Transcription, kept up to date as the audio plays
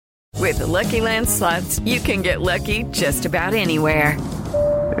With the Lucky Land Slots, you can get lucky just about anywhere.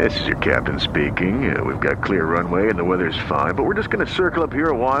 This is your captain speaking. We've got clear runway and the weather's fine, but we're just going to circle up here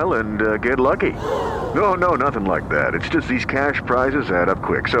a while and get lucky. No, nothing like that. It's just these cash prizes add up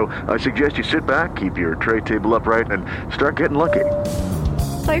quick. So I suggest you sit back, keep your tray table upright, and start getting lucky.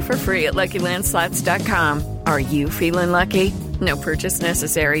 Play for free at LuckyLandSlots.com. Are you feeling lucky? No purchase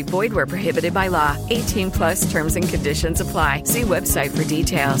necessary. Void where prohibited by law. 18 plus terms and conditions apply. See website for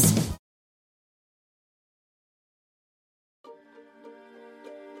details.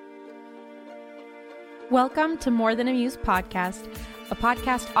 Welcome to More Than a Muse podcast, a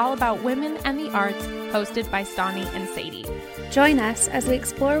podcast all about women and the arts, hosted by Stani and Sadie. Join us as we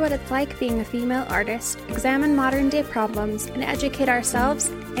explore what it's like being a female artist, examine modern-day problems, and educate ourselves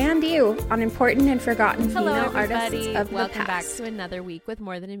and you on important and forgotten female artists of the Welcome past. back to another week with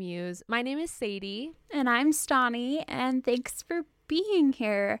More Than a Muse. My name is Sadie. And I'm Stani, and thanks for being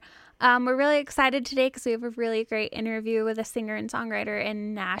here. We're really excited today because we have a really great interview with a singer and songwriter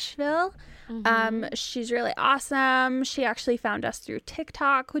in Nashville. She's really awesome. She actually found us through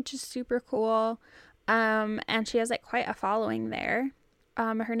TikTok, which is super cool. And she has like quite a following there.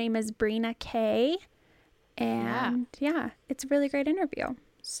 Her name is Brina K. And yeah, it's a really great interview.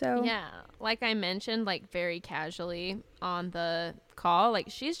 So Yeah, like I mentioned, like very casually on the call, like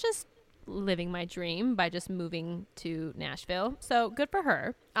she's just living my dream by just moving to Nashville. So good for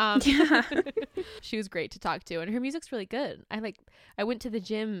her. yeah. She was great to talk to, and her music's really good. I went to the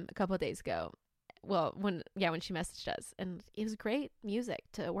gym a couple of days ago. Well, when she messaged us, and it was great music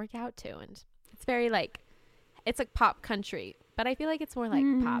to work out to, and it's very it's like pop country, but I feel like it's more like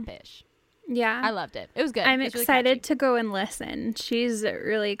pop-ish. Yeah. I loved it. It was good. I'm It was really excited catchy. to go and listen. She's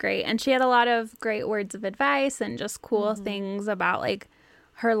really great. And she had a lot of great words of advice and just cool things about like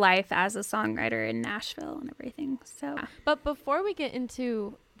her life as a songwriter in Nashville and everything. So But before we get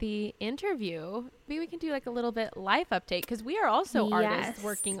into the interview, maybe we can do like a little bit life update, because we are also artists Yes.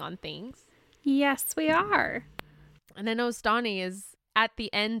 working on things. yes, we are. And I know Stani is at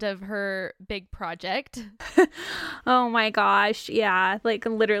the end of her big project. Oh my gosh. Yeah. Like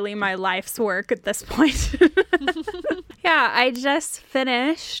literally my life's work at this point. Yeah. I just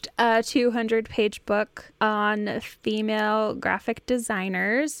finished a 200-page book on female graphic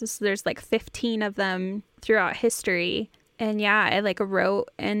designers. So there's like 15 of them throughout history. And yeah, I like wrote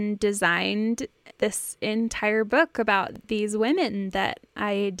and designed this entire book about these women that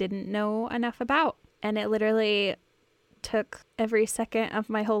I didn't know enough about. And it literally took every second of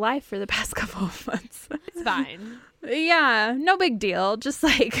my whole life for the past couple of months. It's fine. Yeah, no big deal. Just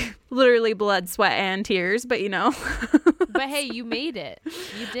like literally blood, sweat, and tears, but you know. But hey, you made it.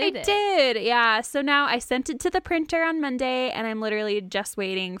 You did I it. did, yeah. So now I sent it to the printer on Monday, and I'm literally just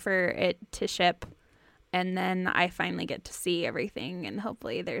waiting for it to ship. And then I finally get to see everything, and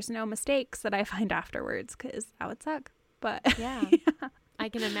hopefully there's no mistakes that I find afterwards, because that would suck. But Yeah. I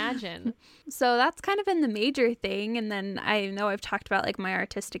can imagine. so that's kind of been the major thing. And then I know I've talked about like my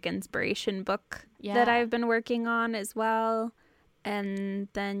artistic inspiration book that Yeah. I've been working on as well. And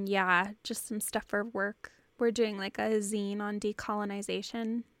then, yeah, just some stuff for work. We're doing like a zine on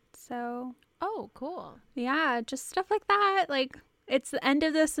decolonization. So Oh, cool. yeah, just stuff like that. Like it's the end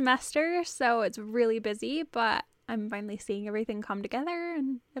of the semester, so it's really busy, but I'm finally seeing everything come together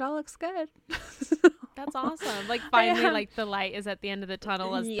and it all looks good. That's awesome. Like finally, am- like the light is at the end of the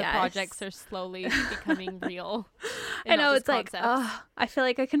tunnel as Yes. the projects are slowly becoming real. I and know, not it's just like, concepts. oh, I feel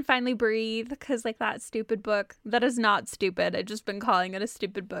like I can finally breathe because, like, that stupid book, that is not stupid. I've just been calling it a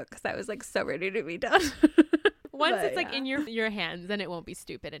stupid book because I was, like, so ready to be done. Once But, it's like yeah. in your hands, then it won't be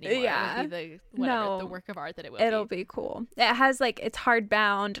stupid anymore. Yeah. It'll be the No. the work of art that it will It'll be. be cool. It has, like, it's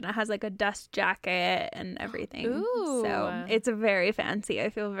hardbound and it has, like, a dust jacket and everything. Ooh. So it's very fancy. I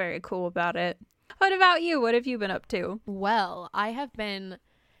feel very cool about it. What about you? What have you been up to? Well, I have been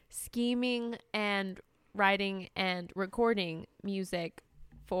scheming and writing and recording music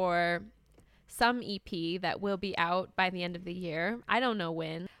for some EP that will be out by the end of the year. I don't know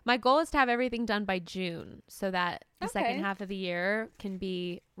when. My goal is to have everything done by June so that the second Okay. half of the year can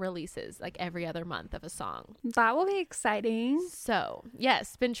be releases like every other month of a song. That will be exciting. So,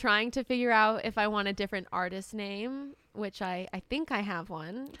 yes, been trying to figure out if I want a different artist name, which I think I have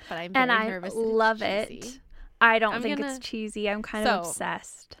one, but I'm very And I nervous. that it's love cheesy. it. I don't I'm think gonna- it's cheesy. I'm kind of So-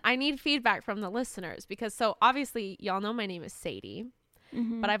 obsessed. I need feedback from the listeners because so obviously y'all know my name is Sadie,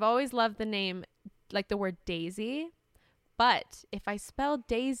 but I've always loved the name, like the word Daisy. But if I spell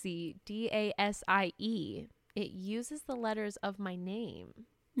Daisy, Dasie, it uses the letters of my name,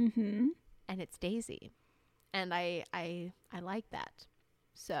 Mm-hmm. and it's Daisy, and I like that.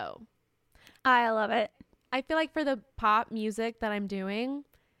 So I love it. I feel like for the pop music that I'm doing,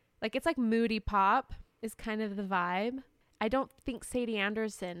 Like, it's like moody pop is kind of the vibe. I don't think Sadie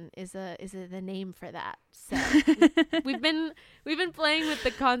Anderson is the name for that. So we've been playing with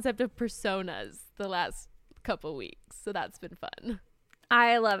the concept of personas the last couple weeks. So that's been fun.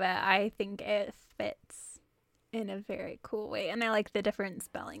 I love it. I think it fits in a very cool way, and I like the different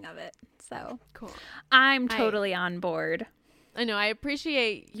spelling of it. So Cool. I'm totally on board. I know. I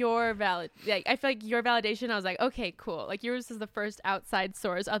appreciate your I feel like your validation. I was like, okay, cool. Like, yours is the first outside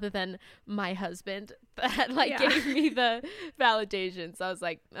source other than my husband that gave me the validation. So I was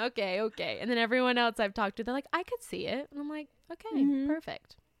like, okay. And then everyone else I've talked to, they're like, I could see it. And I'm like, okay,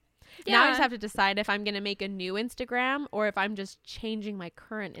 perfect. Yeah. Now I just have to decide if I'm going to make a new Instagram or if I'm just changing my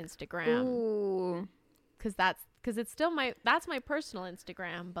current Instagram. Ooh. Because it's still that's my personal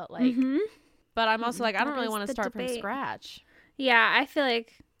Instagram, but like, but I'm also like, I don't really want to start from scratch. Yeah, I feel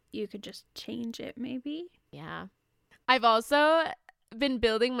like you could just change it maybe. Yeah. I've also been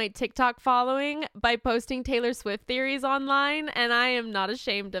building my TikTok following by posting Taylor Swift theories online, and I am not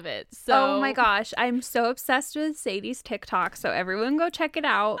ashamed of it. So, oh my gosh, I'm so obsessed with Sadie's TikTok, so everyone go check it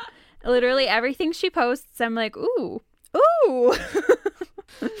out. Literally everything she posts, I'm like, ooh.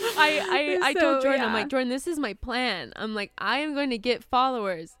 I told Jordan, yeah. I'm like, Jordan, this is my plan. I'm like, I am going to get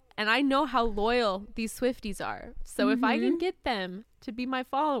followers, and I know how loyal these Swifties are. So if I can get them to be my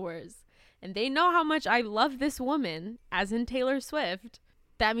followers, and they know how much I love this woman, as in Taylor Swift,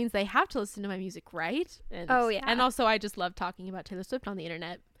 that means they have to listen to my music, right? And, oh, yeah. And also, I just love talking about Taylor Swift on the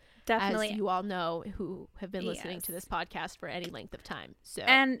internet. Definitely. As you all know who have been listening to this podcast for any length of time. So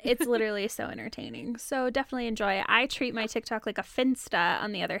And it's literally so entertaining. So definitely enjoy it. I treat my TikTok like a Finsta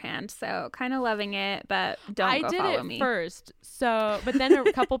on the other hand. So kind of loving it, but don't go follow me. I did it first. So, but then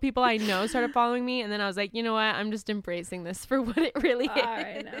a couple people I know started following me. And then I was like, you know what? I'm just embracing this for what it really is.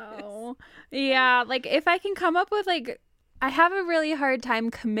 I know. Yeah. Like if I can come up with like, I have a really hard time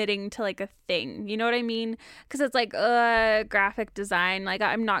committing to like a thing. You know what I mean? Because it's like graphic design. Like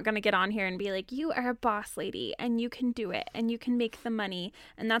I'm not going to get on here and be like, you are a boss lady and you can do it and you can make the money.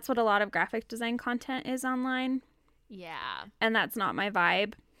 And that's what a lot of graphic design content is online. Yeah. And that's not my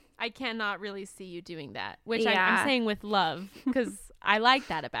vibe. I cannot really see you doing that, which Yeah. I'm saying with love because I like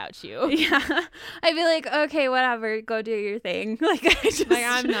that about you. Yeah. I'd be like, okay, whatever, go do your thing. Like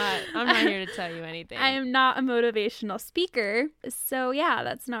I'm not here to tell you anything. I am not a motivational speaker. So yeah,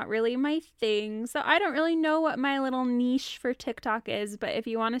 that's not really my thing. So I don't really know what my little niche for TikTok is, but if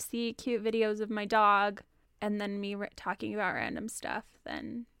you want to see cute videos of my dog and then me talking about random stuff,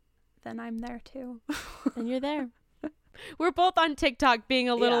 then I'm there too. And you're there. We're both on TikTok being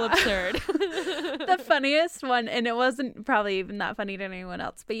a little absurd. The funniest one, and it wasn't probably even that funny to anyone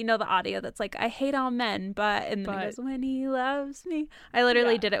else, but you know the audio that's like, I hate all men, and then it goes, when he loves me. I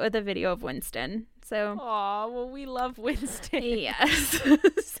literally did it with a video of Winston. So aw, well, we love Winston. Yes.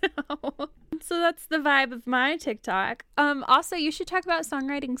 So that's the vibe of my TikTok. Also, you should talk about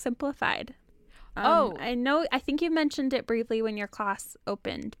Songwriting Simplified. I think you mentioned it briefly when your class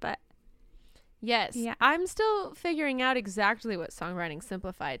opened, but yes. Yeah. I'm still figuring out exactly what Songwriting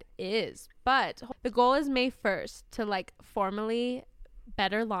Simplified is, but the goal is May 1st to like formally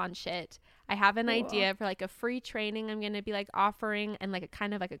better launch it. I have an idea for like a free training I'm going to be like offering and like a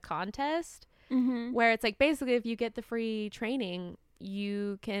kind of like a contest where it's like basically if you get the free training,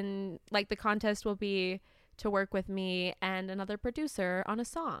 you can like the contest will be to work with me and another producer on a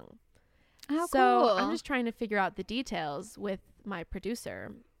song. How so cool. I'm just trying to figure out the details with my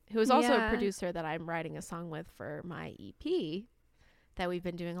producer, who is also a producer that I'm writing a song with for my EP that we've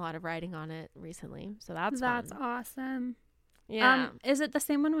been doing a lot of writing on it recently. So that's fun. Awesome. Yeah. Is it the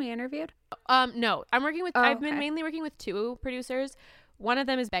same one we interviewed? No, I'm working with, I've been mainly working with two producers. One of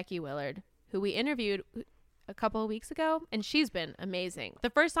them is Becky Willard, who we interviewed a couple of weeks ago, and she's been amazing. The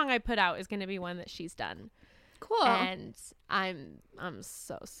first song I put out is going to be one that she's done. Cool. And I'm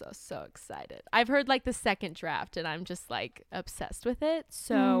so excited. I've heard like the second draft and I'm just like obsessed with it.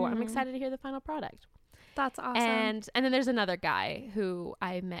 So I'm excited to hear the final product. That's awesome. And then there's another guy who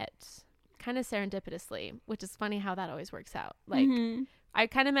I met kind of serendipitously, which is funny how that always works out. Like I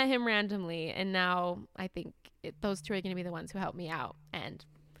kind of met him randomly and now I think those two are going to be the ones who help me out. And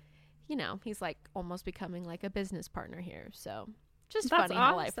you know, he's like almost becoming like a business partner here. So just funny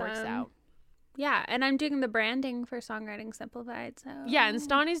how life works out. Yeah, and I'm doing the branding for Songwriting Simplified. So yeah, and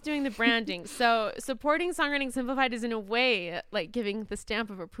Stawny's doing the branding. So supporting Songwriting Simplified is in a way like giving the stamp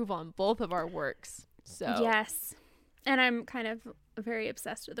of approval on both of our works. So yes, and I'm kind of very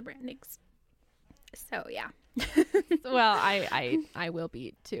obsessed with the brandings. So yeah. Well, I will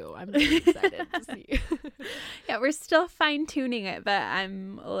be too. I'm very excited to see. Yeah, we're still fine tuning it, but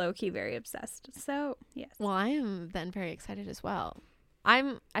I'm low key very obsessed. So yes. Well, I am then very excited as well. I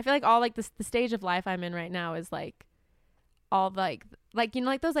feel like all like the stage of life I'm in right now is like all like you know,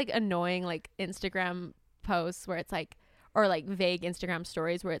 like those like annoying like Instagram posts where it's like, or like vague Instagram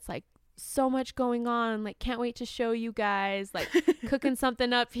stories where it's like, so much going on, like can't wait to show you guys, like cooking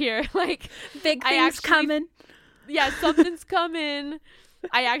something up here, like big things coming. Yeah, something's coming.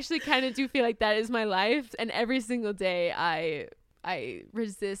 I actually kind of do feel like that is my life, and every single day I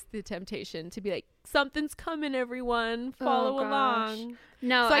resist the temptation to be like, something's coming, everyone, follow along.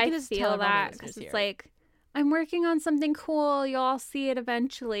 No, so I feel that because it's like, I'm working on something cool, you'll all see it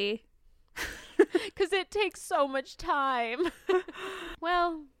eventually. Because it takes so much time.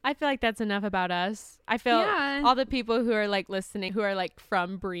 Well, I feel like that's enough about us. I feel all the people who are like listening, who are like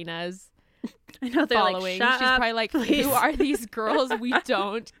from Brina's, I know they're following, like, she's probably like, please. Who are these girls? We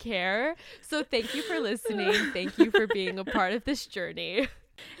don't care. So thank you for listening. Thank you for being a part of this journey.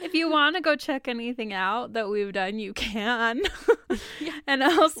 If you want to go check anything out that we've done, you can. Yeah. And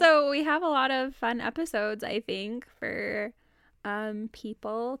also, we have a lot of fun episodes, I think, for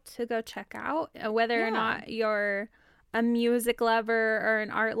people to go check out, whether or not you're a music lover or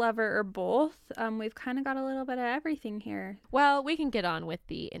an art lover or both. We've kind of got a little bit of everything here. Well, we can get on with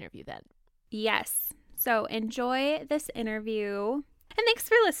the interview then. Yes. So enjoy this interview, and thanks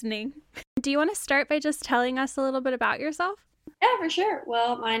for listening. Do you want to start by just telling us a little bit about yourself? Yeah, for sure.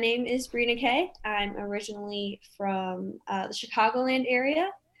 Well, my name is Brina Kay. I'm originally from the Chicagoland area.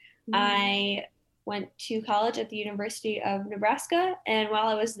 I went to college at the University of Nebraska, and while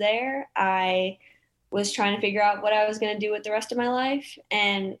I was there, I was trying to figure out what I was going to do with the rest of my life.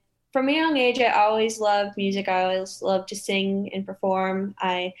 And from a young age, I always loved music. I always loved to sing and perform.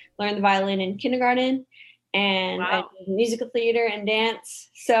 I learned the violin in kindergarten, and I did musical theater and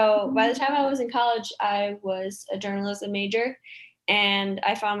dance. So by the time I was in college, I was a journalism major, and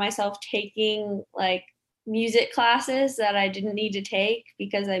I found myself taking like music classes that I didn't need to take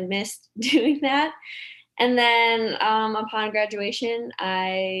because I missed doing that. And then upon graduation,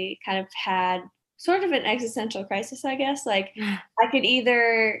 I kind of had sort of an existential crisis, I guess. Like I could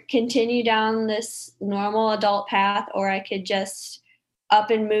either continue down this normal adult path, or I could just up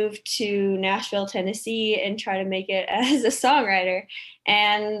and move to Nashville, Tennessee and try to make it as a songwriter.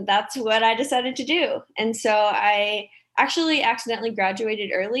 And that's what I decided to do. And so I actually accidentally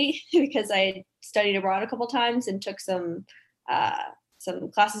graduated early because I had studied abroad a couple times and took some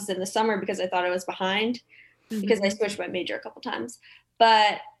classes in the summer because I thought I was behind because I switched my major a couple times.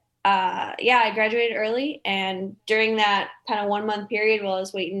 But I graduated early, and during that kind of 1 month period while I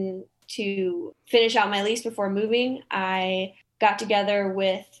was waiting to finish out my lease before moving, I got together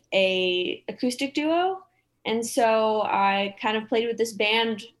with a acoustic duo. And so I kind of played with this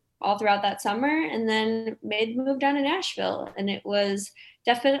band all throughout that summer, and then made the move down to Nashville. And it was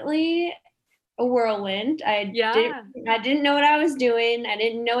definitely a whirlwind. I didn't know what I was doing. I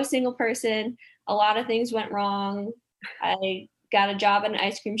didn't know a single person. A lot of things went wrong. I got a job at an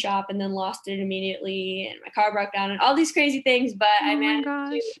ice cream shop and then lost it immediately, and my car broke down and all these crazy things, but I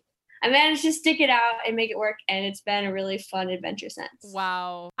managed to stick it out and make it work, and it's been a really fun adventure since.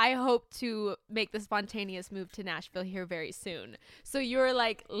 Wow. I hope to make the spontaneous move to Nashville here very soon. So you're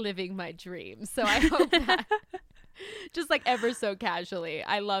like living my dream. So I hope that just like ever so casually.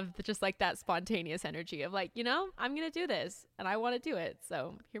 I love just like that spontaneous energy of like, you know, I'm going to do this and I want to do it.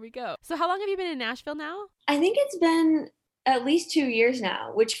 So here we go. So how long have you been in Nashville now? I think it's been at least 2 years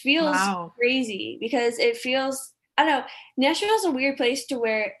now, which feels crazy because it feels, I don't know, Nashville is a weird place to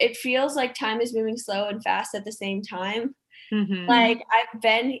where it feels like time is moving slow and fast at the same time. Mm-hmm. Like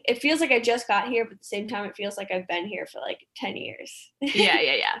it feels like I just got here, but at the same time, it feels like I've been here for like 10 years. Yeah.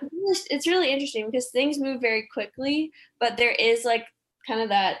 It's really interesting because things move very quickly, but there is like kind of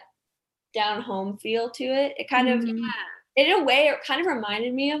that down home feel to it. It kind of, in a way, it kind of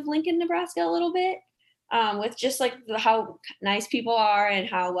reminded me of Lincoln, Nebraska a little bit, with just like how nice people are and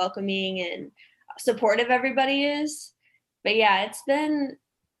how welcoming and supportive everybody is. But yeah, it's been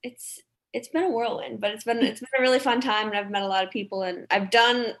a whirlwind, but it's been a really fun time, and I've met a lot of people, and I've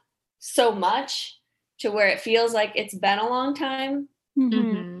done so much to where it feels like it's been a long time.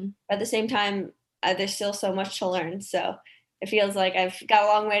 Mm-hmm. But at the same time, there's still so much to learn. So it feels like I've got a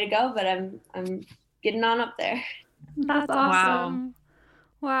long way to go, but I'm getting on up there. That's awesome.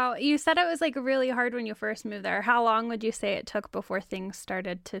 Wow. You said it was like really hard when you first moved there. How long would you say it took before things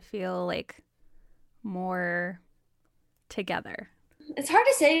started to feel like more together? It's hard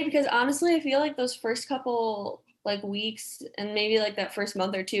to say because honestly, I feel like those first couple like weeks and maybe like that first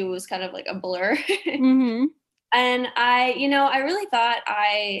month or two was kind of like a blur. Mm-hmm. And I really thought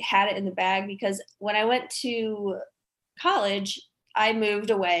I had it in the bag because when I went to college, I moved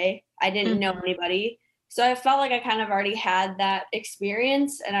away. I didn't know anybody. So I felt like I kind of already had that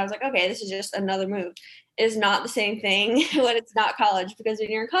experience, and I was like, okay, this is just another move. It's not the same thing when it's not college, because when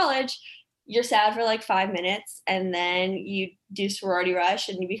you're in college, you're sad for like 5 minutes, and then you do sorority rush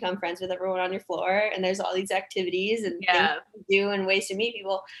and you become friends with everyone on your floor, and there's all these activities and things to do and ways to meet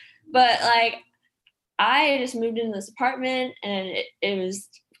people. But like, I just moved into this apartment, and it was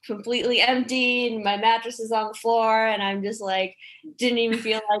completely empty, and my mattress is on the floor, and I'm just like, didn't even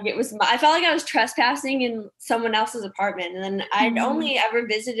feel like it was I felt like I was trespassing in someone else's apartment. And then I'd only ever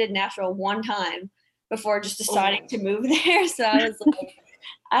visited Nashville one time before just deciding to move there. So I was like,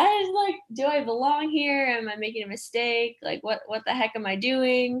 I was like, do I belong here? Am I making a mistake? Like, what the heck am I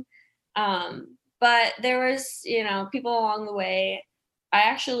doing? But there was, people along the way. I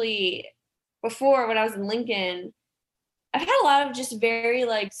actually, before, when I was in Lincoln, I've had a lot of just very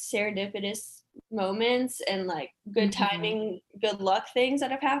like serendipitous moments and like good timing, good luck things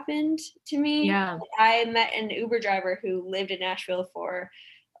that have happened to me. Yeah. I met an Uber driver who lived in Nashville for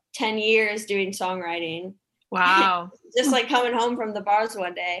 10 years doing songwriting. Wow. Just like coming home from the bars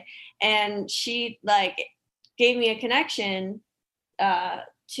one day, and she like gave me a connection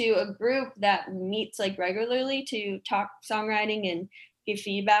to a group that meets like regularly to talk songwriting and give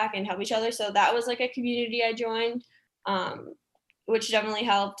feedback and help each other. So that was like a community I joined, which definitely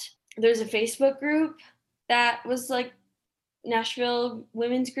helped. There's a Facebook group that was like Nashville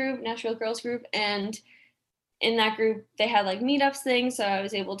women's group, Nashville girls group, and in that group they had like meetups things, so I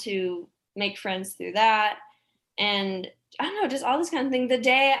was able to make friends through that. And I don't know, just all this kind of thing. The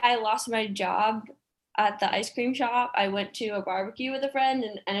day I lost my job at the ice cream shop, I went to a barbecue with a friend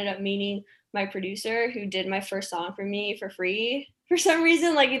and ended up meeting my producer, who did my first song for me for free. For some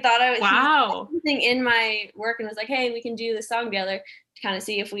reason, like he thought I was something in my work and was like, hey, we can do this song together to kind of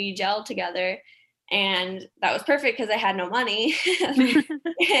see if we gel together. And that was perfect because I had no money.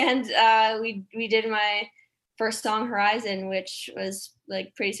 And we did my first song, Horizon, which was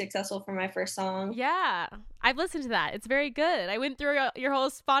like pretty successful for my first song. Yeah, I've listened to that. It's very good. I went through your whole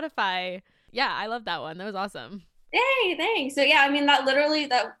Spotify. Yeah, I love that one. That was awesome. Hey, thanks. So yeah, I mean,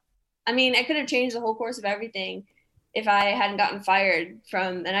 I could have changed the whole course of everything if I hadn't gotten fired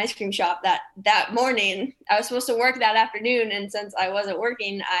from an ice cream shop that morning. I was supposed to work that afternoon, and since I wasn't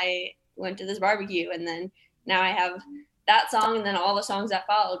working, I went to this barbecue, and then now I have that song and then all the songs that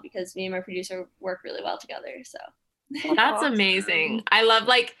followed, because me and my producer work really well together. So that's amazing. I love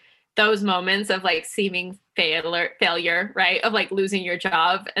like those moments of like seeming failure, right? Of like losing your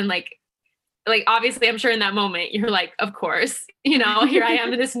job, and like obviously I'm sure in that moment you're like, of course, here I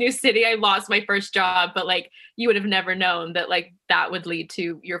am in this new city. I lost my first job, but like you would have never known that like that would lead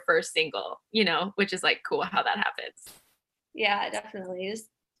to your first single, which is like cool how that happens. Yeah, definitely. It was,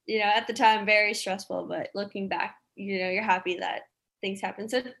 at the time very stressful, but looking back, you're happy that things happen.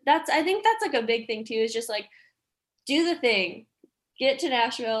 So I think that's like a big thing too, is just like, do the thing, get to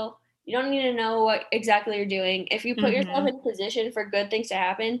Nashville. You don't need to know what exactly you're doing. If you put yourself in a position for good things to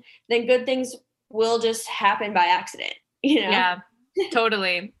happen, then good things will just happen by accident, Yeah,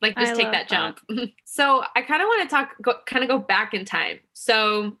 totally. Like just take that jump. So I kind of want to go back in time.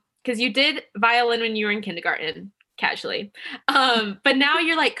 So, because you did violin when you were in kindergarten, casually. But now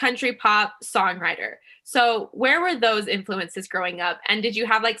you're like country pop songwriter. So where were those influences growing up? And did you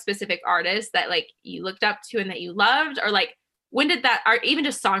have like specific artists that like you looked up to and that you loved? Or like, when did that, or even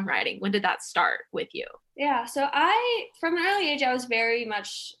just songwriting, when did that start with you? Yeah, so from an early age, I was very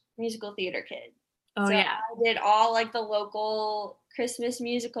much musical theater kid. Oh, so yeah. I did all like the local Christmas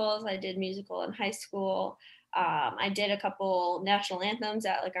musicals. I did musical in high school. I did a couple national anthems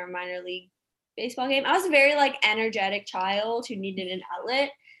at like our minor league baseball game. I was a very like energetic child who needed an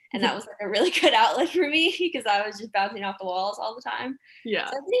outlet. And that was like a really good outlet for me because I was just bouncing off the walls all the time. Yeah.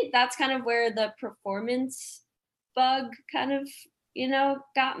 So I think that's kind of where the performance bug kind of,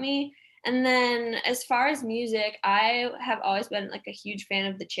 got me. And then as far as music, I have always been like a huge fan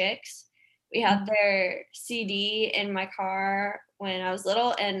of the Chicks. We had their CD in my car when I was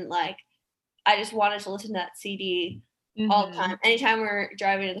little, and like I just wanted to listen to that CD all the time. Anytime we're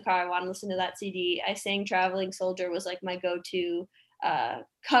driving in the car, I want to listen to that CD. I sang Traveling Soldier was like my go-to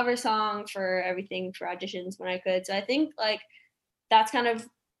cover song for everything, for auditions when I could. So I think like that's kind of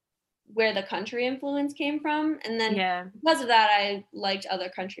where the country influence came from. And then because of that, I liked other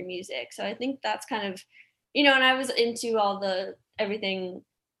country music. So I think that's kind of, and I was into everything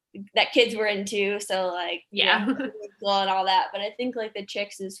that kids were into. So like, and all that. But I think like the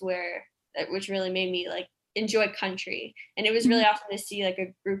Chicks is which really made me like enjoy country. And it was really awesome to see like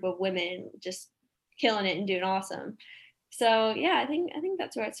a group of women just killing it and doing awesome. So yeah, I think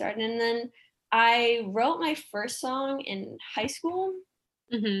that's where it started. And then I wrote my first song in high school.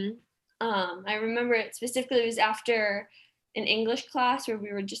 I remember it specifically, it was after an English class where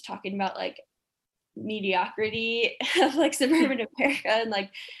we were just talking about like mediocrity of like suburban America and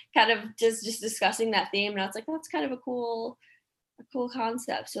like kind of just discussing that theme. And I was like, that's kind of a cool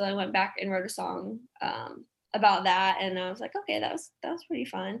concept. So I went back and wrote a song about that, and I was like, okay, that was pretty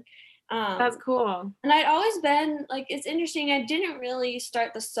fun. That's cool. And I'd always been like, it's interesting, I didn't really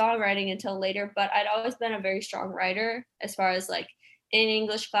start the songwriting until later, but I'd always been a very strong writer as far as like in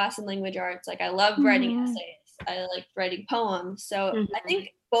English class and language arts. Like I loved writing essays, I liked writing poems. So I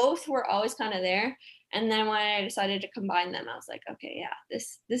think both were always kind of there. And then when I decided to combine them, I was like, okay, yeah,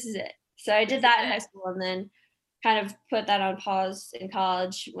 this is it. So I did that in high school, and then kind of put that on pause in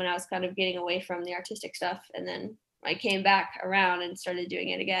college when I was kind of getting away from the artistic stuff. And then I came back around and started doing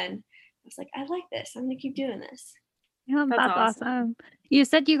it again. I was like, I like this. I'm going to keep doing this. Yeah, that's awesome. You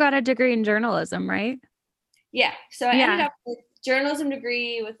said you got a degree in journalism, right? Yeah. So I ended up with a journalism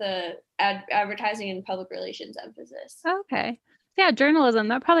degree with a advertising and public relations emphasis. Okay. Yeah, journalism,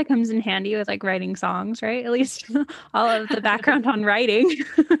 that probably comes in handy with like writing songs, right? At least all of the background on writing.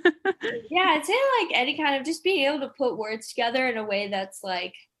 Yeah, I'd say like any kind of just being able to put words together in a way that's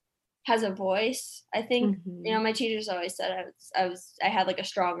like has a voice. I think, you know, my teachers always said I had like a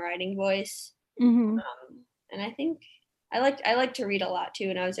strong writing voice. And I think I like to read a lot too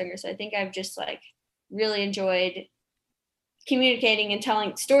when I was younger. So I think I've just like really enjoyed communicating and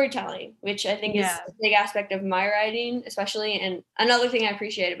telling storytelling, which I think is a big aspect of my writing, especially. And another thing I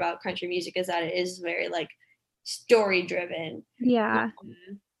appreciate about country music is that it is very like story driven. Yeah.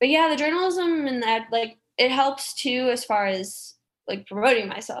 But yeah, the journalism and that, like, it helps too as far as like promoting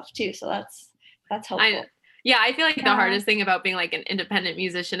myself too. So that's helpful. I feel like the hardest thing about being like an independent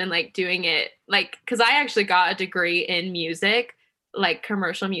musician and like doing it, like, because I actually got a degree in music, like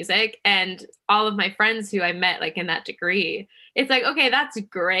commercial music, and all of my friends who I met like in that degree, it's like, okay, that's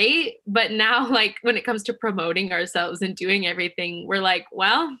great, but now like when it comes to promoting ourselves and doing everything, we're like,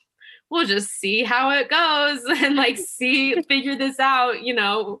 well, we'll just see how it goes and like figure this out, you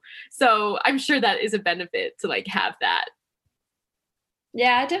know. So I'm sure that is a benefit to like have that.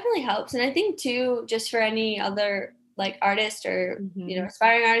 Yeah, it definitely helps. And I think too, just for any other like artist or you know,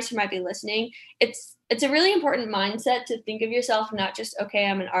 aspiring artist who might be listening, it's a really important mindset to think of yourself not just, okay,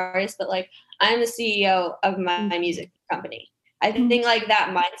 I'm an artist, but like I'm the CEO of my music company. I think like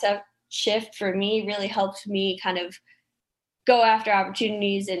that mindset shift for me really helped me kind of go after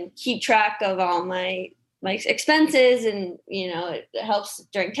opportunities and keep track of all my expenses. And, you know, it helps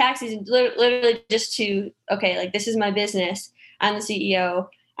during tax season, literally just to, okay, like this is my business. I'm the CEO,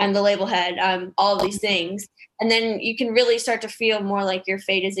 I'm the label head, I'm all of these things. And then you can really start to feel more like your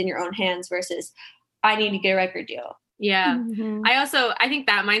fate is in your own hands versus I need to get a record deal. Yeah. I think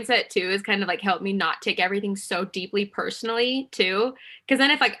that mindset too is kind of like helped me not take everything so deeply personally too. Cause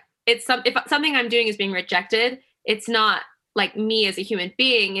then if something I'm doing is being rejected, it's not like me as a human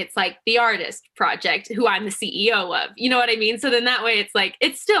being, it's like the artist project who I'm the CEO of, you know what I mean? So then that way it's like,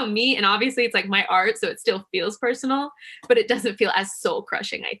 it's still me. And obviously it's like my art. So it still feels personal, but it doesn't feel as soul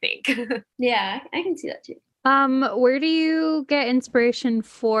crushing, I think. Yeah, I can see that too. Where do you get inspiration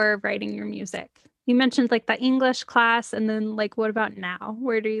for writing your music? You mentioned like the English class, and then like, what about now?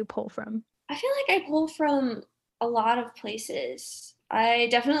 Where do you pull from? I feel like I pull from a lot of places. I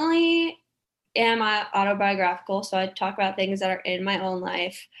definitely am autobiographical, so I talk about things that are in my own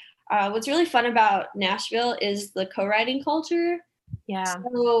life. What's really fun about Nashville is the co-writing culture. Yeah.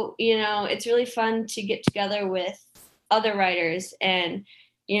 So, you know, it's really fun to get together with other writers and,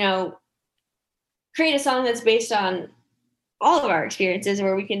 you know, create a song that's based on all of our experiences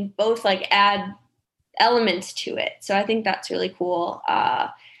where we can both like add elements to it. So I think that's really cool.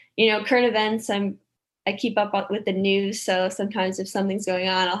 You know, current events, I keep up with the news. So sometimes if something's going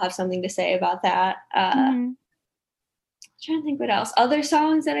on, I'll have something to say about that. I'm trying to think what else. Other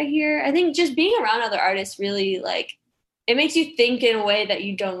songs that I hear. I think just being around other artists really like, it makes you think in a way that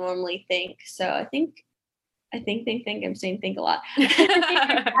you don't normally think. So I think. I'm saying think a lot.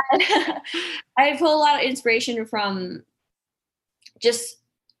 I pull a lot of inspiration from just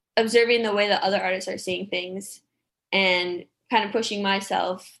observing the way that other artists are seeing things and kind of pushing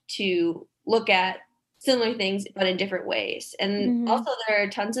myself to look at similar things, but in different ways. And also there are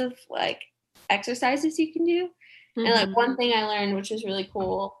tons of like exercises you can do. And like one thing I learned, which was really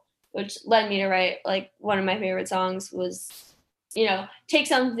cool, which led me to write like one of my favorite songs was, you know, take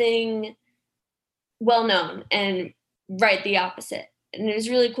something well known and write the opposite. And it was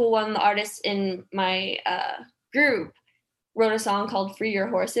really cool. One of the artists in my group wrote a song called Free Your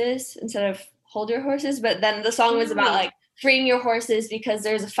Horses instead of Hold Your Horses. But then the song was about like freeing your horses because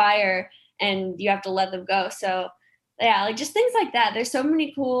there's a fire and you have to let them go. So yeah, like just things like that. There's so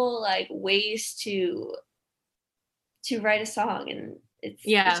many cool like ways to write a song, and it's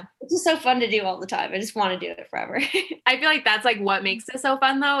just so fun to do all the time. I just want to do it forever. I feel like that's like what makes it so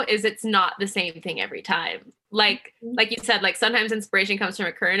fun though, is it's not the same thing every time. Like you said, like sometimes inspiration comes from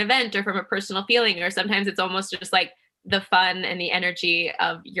a current event or from a personal feeling, or sometimes it's almost just like the fun and the energy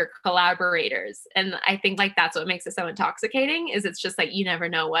of your collaborators. And I think like that's what makes it so intoxicating, is it's just like you never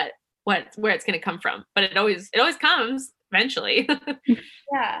know where it's going to come from, but it always comes eventually.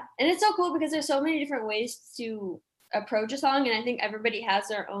 Yeah, and it's so cool because there's so many different ways to approach a song, and I think everybody has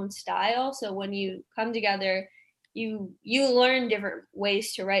their own style. So when you come together, you learn different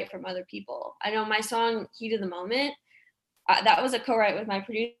ways to write from other people. I know my song Heat of the Moment, that was a co-write with my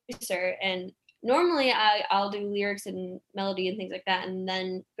producer, and normally I'll do lyrics and melody and things like that and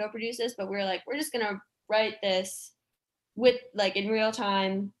then go produce this, but we're just gonna write this with like in real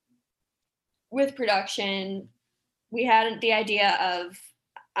time with production. We had the idea of,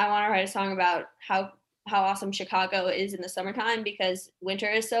 I want to write a song about how awesome Chicago is in the summertime, because winter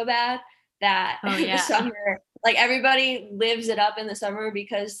is so bad that the summer, like everybody lives it up in the summer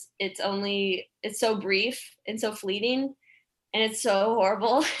because it's so brief and so fleeting, and it's so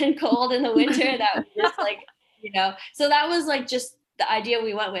horrible and cold in the winter that we just like, so that was like just the idea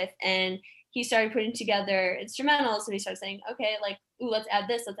we went with. And he started putting together instrumentals, and he started saying, okay, like, ooh, let's add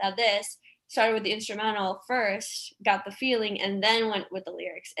this. Started with the instrumental first, got the feeling, and then went with the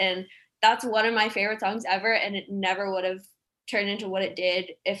lyrics. And that's one of my favorite songs ever, and it never would have turned into what it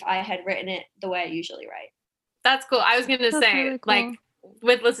did if I had written it the way I usually write. That's cool. I was going to say, really cool. Like,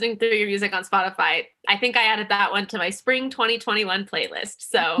 with listening through your music on Spotify, I think I added that one to my spring 2021 playlist.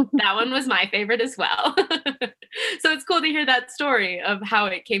 So that one was my favorite as well. So it's cool to hear that story of how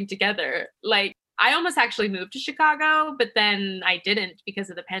it came together. Like, I almost actually moved to Chicago, but then I didn't because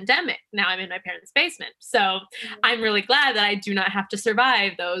of the pandemic. Now I'm in my parents' basement. So I'm really glad that I do not have to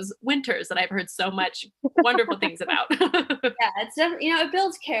survive those winters that I've heard so much wonderful things about. Yeah, it's definitely, it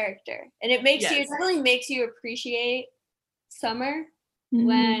builds character, and it makes it really makes you appreciate summer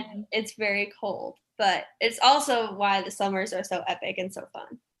when it's very cold. But it's also why the summers are so epic and so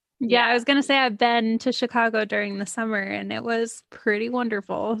fun. Yeah, I was going to say I've been to Chicago during the summer, and it was pretty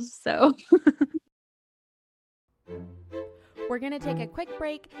wonderful. So we're going to take a quick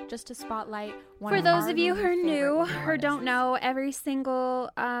break just to spotlight one for those of you who are new or don't know, every single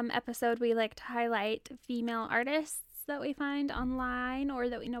episode we like to highlight female artists that we find online or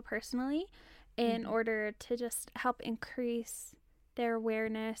that we know personally in order to just help increase their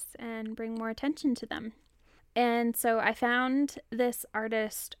awareness and bring more attention to them. And so I found this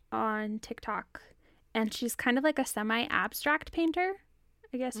artist on TikTok, and she's kind of like a semi-abstract painter,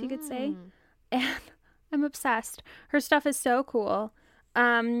 I guess you could say. And I'm obsessed. Her stuff is so cool.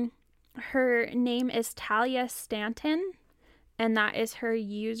 Her name is Talia Stanton, and that is her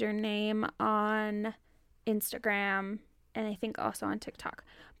username on Instagram, and I think also on TikTok.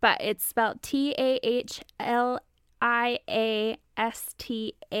 But it's spelled TAHLIASTANTON.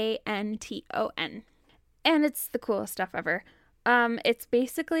 And it's the coolest stuff ever. It's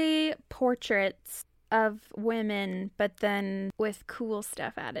basically portraits of women, but then with cool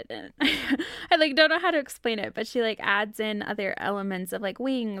stuff added in. I don't know how to explain it, but she adds in other elements of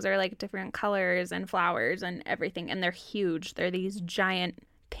wings or different colors and flowers and everything. And they're huge. They're these giant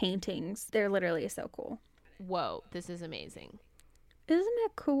paintings. They're literally so cool. Whoa, this is amazing. Isn't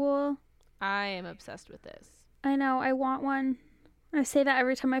it cool? I am obsessed with this. I know. I want one. I say that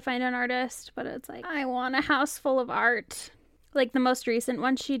every time I find an artist, but it's I want a house full of art. The most recent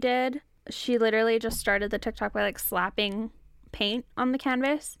one she did, she literally just started the TikTok by slapping paint on the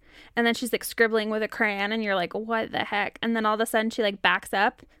canvas, and then she's scribbling with a crayon, and you're what the heck? And then all of a sudden she backs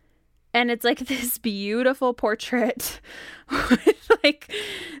up, and it's this beautiful portrait with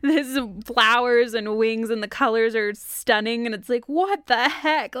this flowers and wings, and the colors are stunning, and it's what the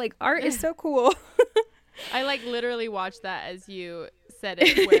heck? Art is so cool. I literally watched that as you said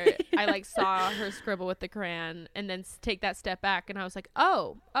it, where I saw her scribble with the crayon and then take that step back, and I was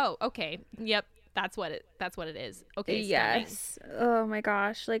oh, okay, yep, that's what it is. Okay, yes, stunning. Oh my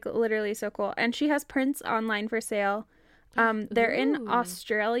gosh, literally so cool. And she has prints online for sale. They're in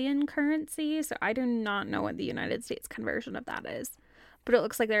Australian currency, so I do not know what the United States conversion of that is, but it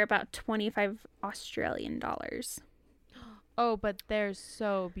looks like they're about 25 Australian dollars. Oh, but they're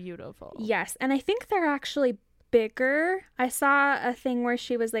so beautiful. Yes, and I think they're actually bigger. I saw a thing where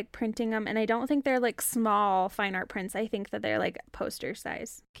she was printing them, and I don't think they're small fine art prints. I think that they're poster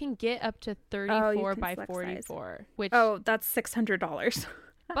size. Can get up to 34 by 44, size. Which that's $600.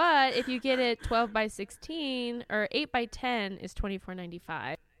 But if you get it 12 by 16 or 8 by 10 is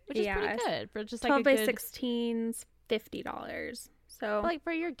 $24.95, which is pretty good for just 12 by 16's $50. So Like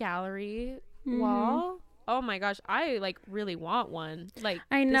for your gallery Mhm. wall. Oh my gosh, I like really want one. Like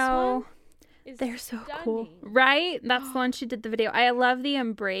I this know. one is They're so cool. stunning. Right? That's the one she did the video. I love the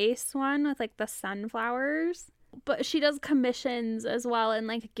Embrace one with like the sunflowers. But she does commissions as well and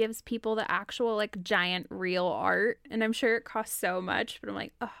like gives people the actual like giant real art. And I'm sure it costs so much, but I'm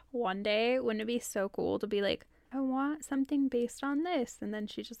like, oh, one day wouldn't it be so cool to be like, I want something based on this. And then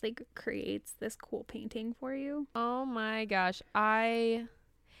she just like creates this cool painting for you. Oh my gosh.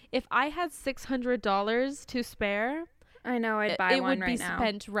 If I had $600 to spare, I know, I'd buy it one would right be now.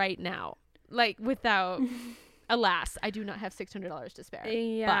 spent right now. Like without alas, I do not have $600 to spare.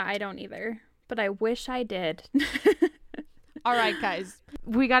 Yeah, But- I don't either. But I wish I did. All right, guys.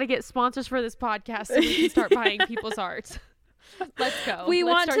 We got to get sponsors for this podcast so we can start buying people's art. Let's go. We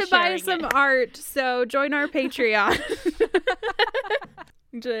Let's want start to buy sharing some it. art, so join our Patreon.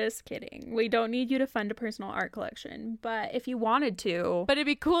 Just kidding. We don't need you to fund a personal art collection, but if you wanted to, But it'd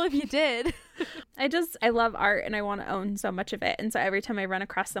be cool if you did. I love art and I want to own so much of it. And so every time I run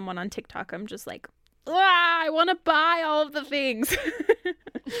across someone on TikTok, I'm just like, I want to buy all of the things.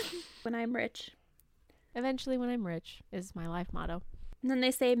 When I'm rich. Eventually, when I'm rich, is my life motto. And then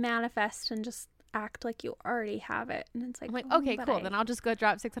they say manifest and just act like you already have it. And it's like, I'm like, oh, okay, but cool. Then I'll just go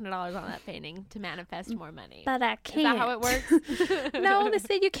drop $600 on that painting to manifest more money. But I Is can't. that how it works? No, they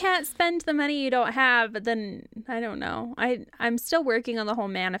say you can't spend the money you don't have, but then I don't know. I'm still working on the whole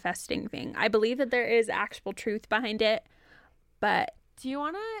manifesting thing. I believe that there is actual truth behind it, but Do you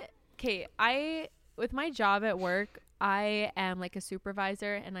want to? Okay, with my job at work, I am like a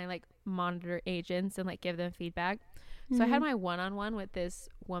supervisor and I like monitor agents and like give them feedback. So I had my one-on-one with this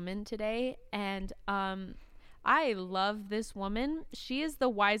woman today, and I love this woman. She is the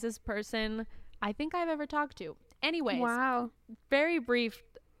wisest person I think I've ever talked to. Anyways, wow. very brief,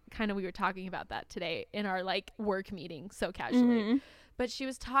 kind of we were talking about that today in our like work meeting so casually. But she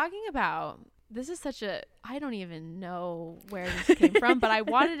was talking about, this is such a, I don't even know where this came from, but I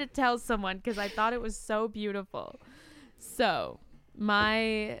wanted to tell someone because I thought it was so beautiful. So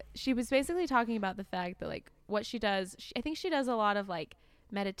she was basically talking about the fact that like what she does, I think she does a lot of like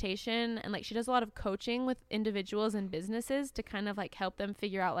meditation and like she does a lot of coaching with individuals and businesses to kind of like help them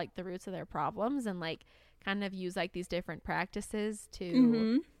figure out like the roots of their problems and like kind of use like these different practices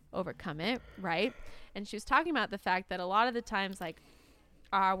to overcome it, right? And she was talking about the fact that a lot of the times like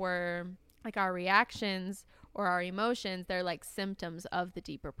our reactions or our emotions, they're like symptoms of the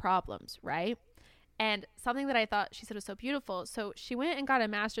deeper problems, right? And something that I thought she said was so beautiful. So she went and got a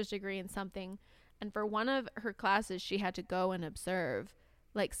master's degree in something, and for one of her classes she had to go and observe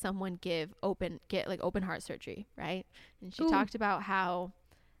like someone get like open heart surgery, right? And she talked about how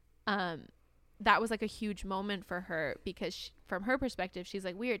that was like a huge moment for her because from her perspective, she's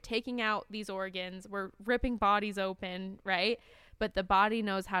like, we are taking out these organs, we're ripping bodies open, right? But the body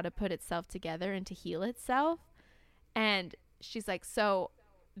knows how to put itself together and to heal itself. And she's like, so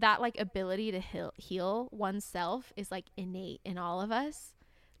that like ability to heal oneself is like innate in all of us.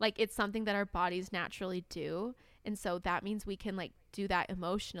 Like it's something that our bodies naturally do. And so that means we can like do that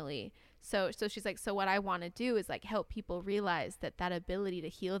emotionally. So she's like, so what I want to do is like help people realize that that ability to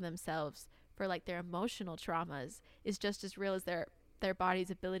heal themselves for like their emotional traumas is just as real as their body's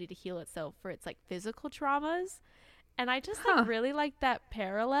ability to heal itself for its like physical traumas. And I just like really like that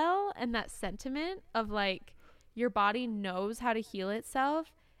parallel and that sentiment of like your body knows how to heal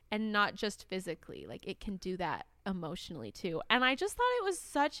itself and not just physically, like it can do that emotionally too. And I just thought it was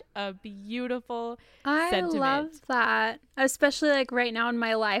such a beautiful sentiment. I love that, especially like right now in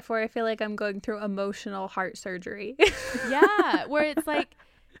my life where I feel like I'm going through emotional heart surgery. Yeah, where it's like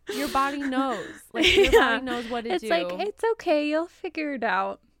your body knows, like your body knows what to it's do. Like, it's okay, you'll figure it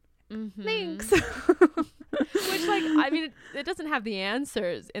out. Thanks. Which like, I mean, it doesn't have the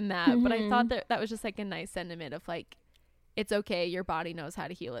answers in that, but I thought that was just like a nice sentiment of like, it's okay, your body knows how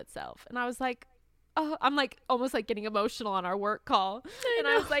to heal itself. And I was like, oh, I'm like almost like getting emotional on our work call. And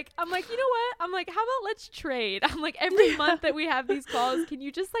I was like, I'm like, you know what? I'm like, how about let's trade? I'm like, every month that we have these calls, can you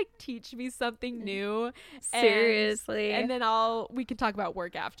just like teach me something new? Seriously. And then we can talk about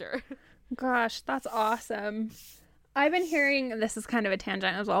work after. Gosh, that's awesome. I've been hearing, this is kind of a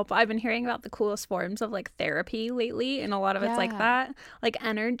tangent as well, but I've been hearing about the coolest forms of like therapy lately, and a lot of it's like that, like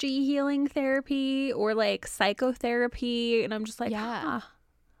energy healing therapy or like psychotherapy, and I'm just like,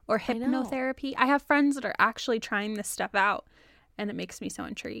 or hypnotherapy. I have friends that are actually trying this stuff out, and it makes me so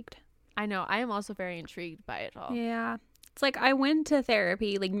intrigued. I know. I am also very intrigued by it all. Yeah. It's like I went to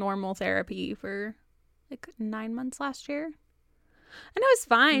therapy, like normal therapy for like 9 months last year. And it was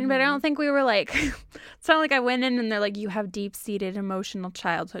fine, but I don't think we were like It's not like I went in and they're like, you have deep-seated emotional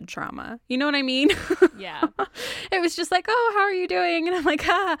childhood trauma. You know what I mean? Yeah. It was just like, oh, how are you doing? And I'm like,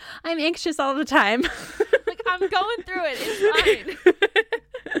 I'm anxious all the time. Like, I'm going through it. It's fine.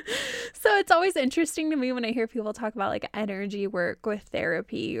 So it's always interesting to me when I hear people talk about like energy work with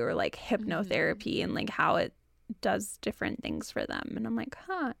therapy or like hypnotherapy and like how it does different things for them. And I'm like,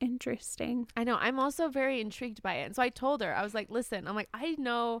 interesting. I know. I'm also very intrigued by it. And so I told her, I was like, listen, I'm like, I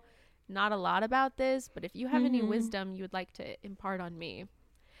know not a lot about this, but if you have any wisdom you would like to impart on me.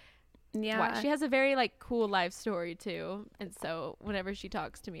 Yeah. She has a very like cool life story too. And so whenever she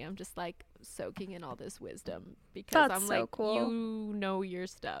talks to me, I'm just like soaking in all this wisdom because That's I'm so like, cool. You know your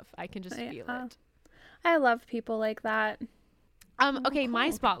stuff. I can just feel it. I love people like that. Okay, cool. my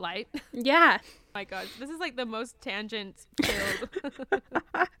spotlight. Yeah. My God, this is like the most tangent filled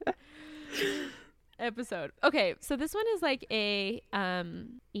episode. Okay, so this one is like a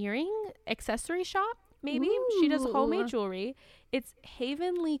earring accessory shop. Maybe she does homemade jewelry. It's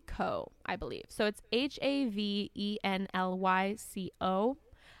Havenly Co, I believe. So it's Havenlyco.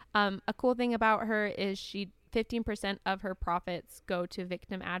 A cool thing about her is 15% of her profits go to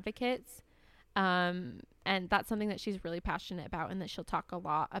victim advocates. And that's something that she's really passionate about and that she'll talk a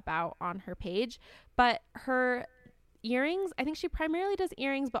lot about on her page. But her earrings, I think she primarily does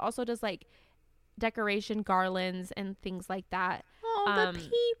earrings, but also does like decoration garlands and things like that. Oh, the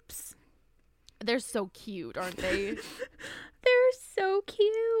peeps. They're so cute, aren't they? They're so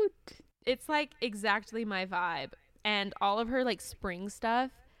cute. It's like exactly my vibe. And all of her like spring stuff,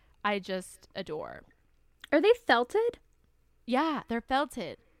 I just adore. Are they felted? Yeah, they're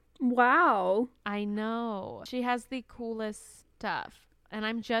felted. Wow. I know. She has the coolest stuff. And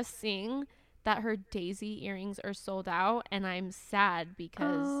I'm just seeing that her daisy earrings are sold out. And I'm sad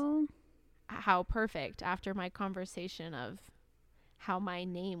because how perfect after my conversation of how my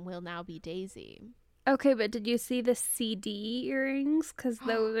name will now be Daisy. Okay, but did you see the CD earrings? Because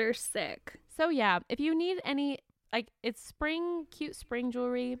those are sick. So yeah, if you need any, like, it's cute spring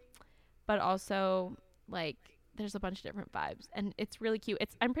jewelry, but also like there's a bunch of different vibes and it's really cute.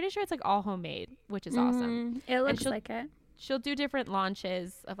 I'm pretty sure it's like all homemade, which is awesome. It looks like it. She'll do different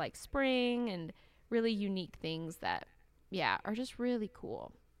launches of like spring and really unique things that are just really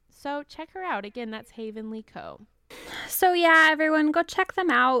cool. So check her out. Again, that's Havenly Co. So yeah, everyone go check them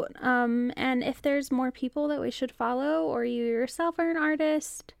out. And if there's more people that we should follow or you yourself are an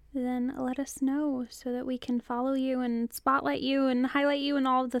artist, then let us know so that we can follow you and spotlight you and highlight you and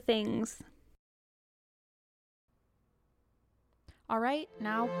all of the things. All right,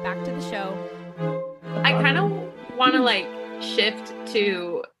 now back to the show. I kind of want to like shift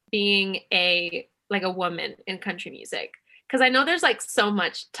to being a woman in country music because I know there's like so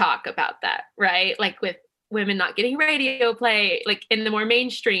much talk about that, right? Like with women not getting radio play, like in the more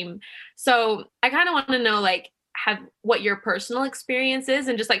mainstream. So I kind of want to know like what your personal experience is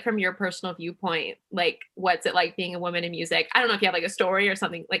and just like from your personal viewpoint, like what's it like being a woman in music? I don't know if you have like a story or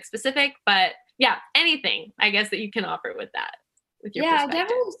something like specific, but yeah, anything I guess that you can offer with that. With your perspective. I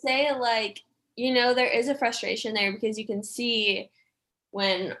definitely say like, there is a frustration there because you can see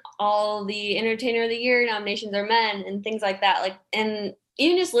when all the Entertainer of the Year nominations are men and things like that. Like, and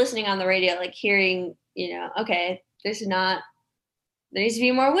even just listening on the radio, like hearing, okay, there needs to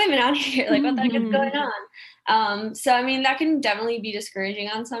be more women out here. Like, what the heck is going on? So, I mean, that can definitely be discouraging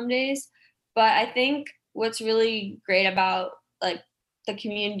on some days. But I think what's really great about, like, the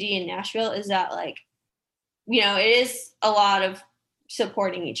community in Nashville is that, like, it is a lot of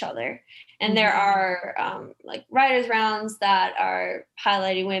supporting each other. And there are, like, writers' rounds that are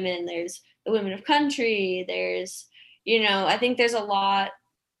highlighting women. There's the Women of Country. There's, I think there's a lot,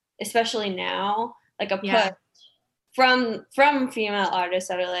 especially now, like a push from female artists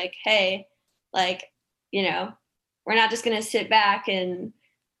that are like, hey, like, we're not just gonna sit back and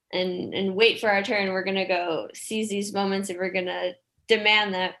wait for our turn. We're gonna go seize these moments and we're gonna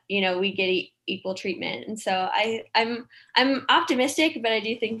demand that we get equal treatment. And so I'm optimistic, but I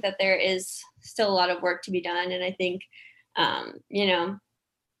do think that there is still a lot of work to be done. And I think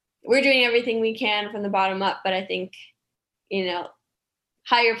we're doing everything we can from the bottom up, but I think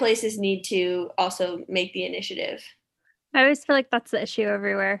higher places need to also make the initiative. I always feel like that's the issue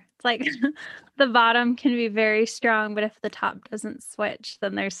everywhere. It's like the bottom can be very strong, but if the top doesn't switch,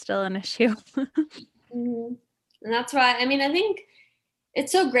 then there's still an issue. And that's why, I mean, I think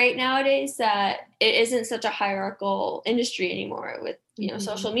it's so great nowadays that it isn't such a hierarchical industry anymore with,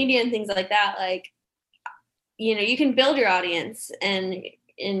 social media and things like that. Like, you can build your audience and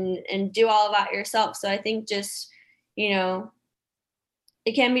do all of that yourself. So I think just,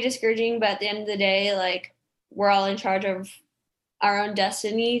 it can be discouraging, but at the end of the day, like, we're all in charge of our own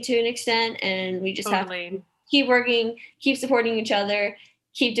destiny to an extent, and we just have to keep working, keep supporting each other,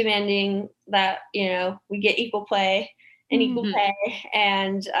 keep demanding that, you know, we get equal play and equal pay,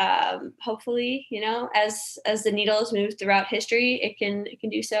 and hopefully, you know, as the needle has moved throughout history, it can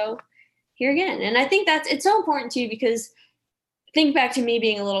do so here again. And I think it's so important too, because think back to me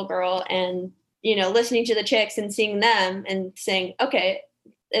being a little girl and, you know, listening to the Chicks and seeing them and saying, okay,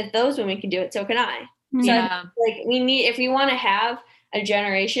 if those women can do it, so can I. Yeah. So like if we want to have a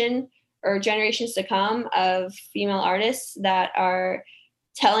generation or generations to come of female artists that are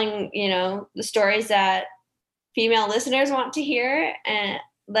telling, you know, the stories that female listeners want to hear, and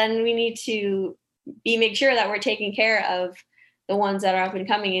then we need to make sure that we're taking care of the ones that are up and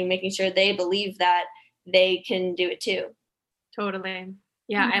coming and making sure they believe that they can do it too. Totally.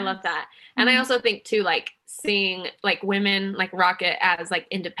 Yeah, I love that. And I also think too, like seeing like women like rock it as like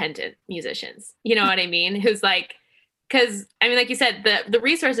independent musicians, you know what I mean? Who's like, because I mean, like you said, the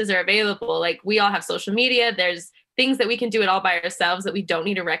resources are available. Like we all have social media. There's things that we can do it all by ourselves, that we don't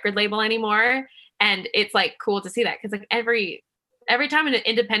need a record label anymore. And it's like cool to see that, because like every time an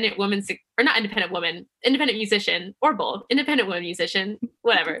independent woman, or not independent woman, independent musician, or both, independent woman musician,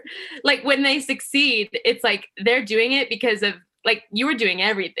 whatever, like when they succeed, it's like they're doing it because of like you were doing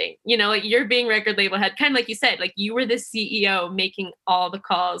everything, you know, like you're being record label head, kind of like you said, like you were the CEO making all the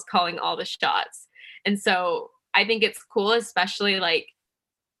calls, calling all the shots. And so I think it's cool, especially like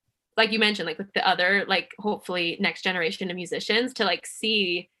you mentioned, like with the other, like hopefully next generation of musicians, to like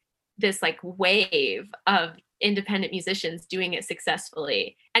see this like wave of independent musicians doing it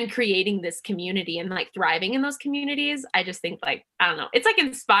successfully and creating this community and like thriving in those communities. I just think like, I don't know, it's like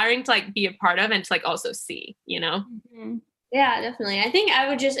inspiring to like be a part of and to like also see, you know? Yeah, definitely. I think I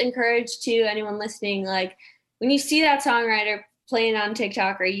would just encourage to anyone listening, like when you see that songwriter playing on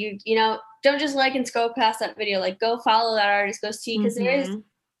TikTok, or you know, don't just like and scroll past that video, like go follow that artist, go see, because there is,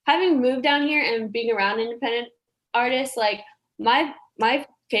 having moved down here and being around independent artists, like my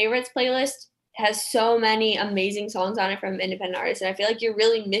favorites playlist has so many amazing songs on it from independent artists, and I feel like you're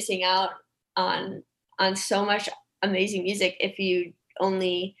really missing out on so much amazing music if you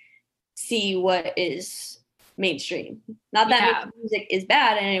only see what is mainstream. Not that music is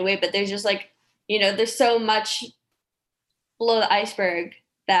bad in any way, but there's just like, you know, there's so much below the iceberg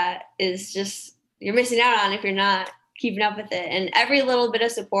that is just, you're missing out on if you're not keeping up with it. And every little bit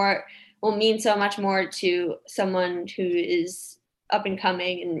of support will mean so much more to someone who is up and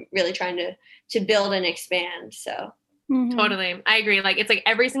coming and really trying to build and expand. So totally, I agree. Like it's like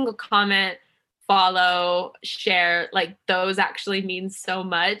every single comment, follow, share, like those actually mean so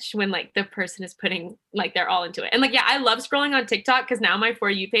much when like the person is putting like they're all into it. And like, yeah, I love scrolling on TikTok because now my For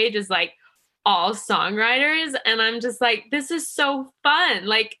You page is like all songwriters, and I'm just like, this is so fun.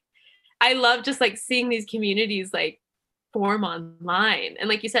 Like I love just like seeing these communities like form online, and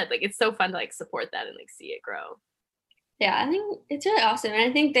like you said, like it's so fun to like support that and like see it grow. Yeah, I think it's really awesome. And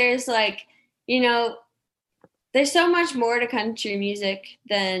I think there's like, you know, there's so much more to country music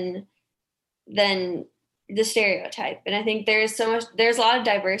than the stereotype. And I think there's a lot of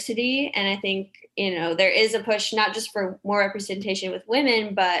diversity. And I think, you know, there is a push, not just for more representation with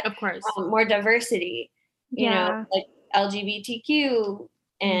women, but of course more diversity, you know, like LGBTQ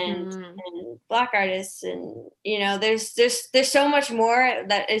and Black artists. And, you know, there's so much more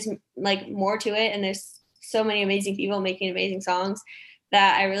that is like more to it. And there's so many amazing people making amazing songs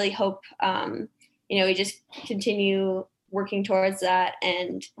that I really hope, you know, we just continue working towards that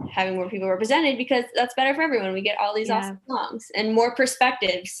and having more people represented, because that's better for everyone. We get all these awesome songs and more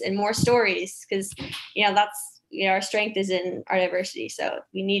perspectives and more stories, because, you know, that's, you know, our strength is in our diversity. So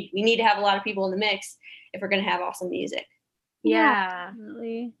we need to have a lot of people in the mix if we're going to have awesome music. Yeah.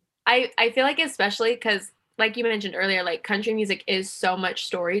 I feel like, especially because like you mentioned earlier, like country music is so much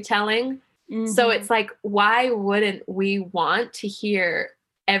storytelling. So it's like, why wouldn't we want to hear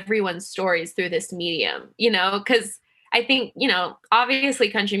everyone's stories through this medium, you know? Because I think, you know, obviously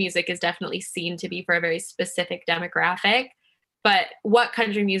country music is definitely seen to be for a very specific demographic, but what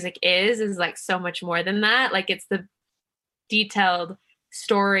country music is like so much more than that. Like it's the detailed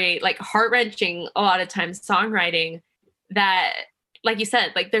story, like heart-wrenching, a lot of times songwriting that, like you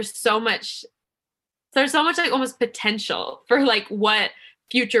said, like there's so much like almost potential for like what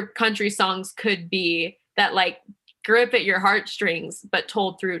future country songs could be, that like grip at your heartstrings, but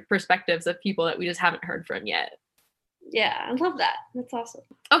told through perspectives of people that we just haven't heard from yet. Yeah, I love that. That's awesome.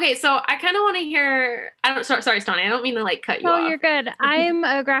 Okay, so I kind of want to hear. Sorry, Stani. I don't mean to like cut you off. No, you're good. I'm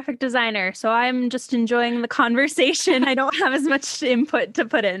a graphic designer, so I'm just enjoying the conversation. I don't have as much input to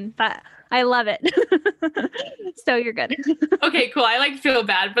put in, but I love it. So you're good. Okay, cool. I like feel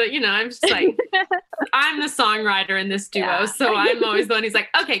bad, but I'm just like, I'm the songwriter in this duo. So I'm always the one who's like,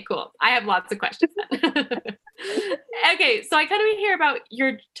 okay, cool. I have lots of questions then. Okay, so I kind of want to hear about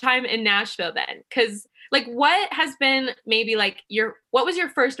your time in Nashville then. Cause like what has been maybe like what was your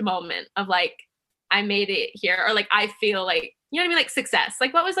first moment of like, I made it here, or like I feel like, you know what I mean? Like success.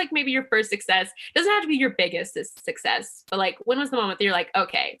 Like what was like maybe your first success? It doesn't have to be your biggest success, but like when was the moment that you're like,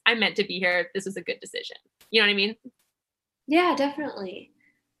 okay, I meant to be here. This was a good decision. You know what I mean? Yeah, definitely.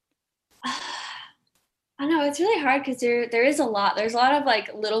 I know it's really hard because there is a lot. There's a lot of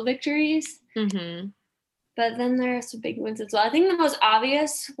like little victories, Mm-hmm. but then there are some big ones as well. I think the most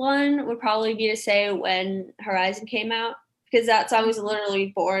obvious one would probably be to say when Horizon came out, because that song was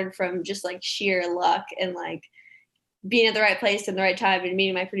literally born from just like sheer luck and like being at the right place in the right time and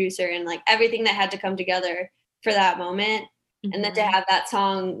meeting my producer and like everything that had to come together for that moment. Mm-hmm. And then to have that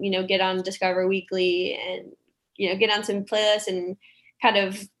song, get on Discover Weekly and, get on some playlists and kind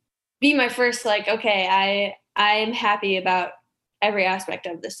of be my first, like, okay, I'm happy about every aspect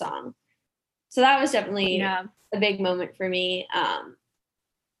of the song. So that was definitely a big moment for me.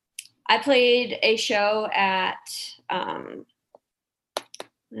 I played a show at, I'm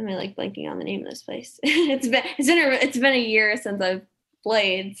like blanking on the name of this place. It's been a year since I've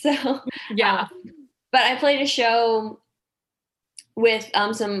played. So yeah. But I played a show with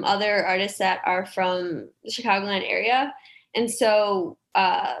some other artists that are from the Chicagoland area. And so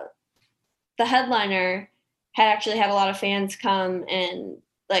the headliner had a lot of fans come and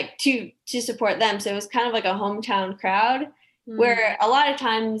like to support them. So it was kind of like a hometown crowd where a lot of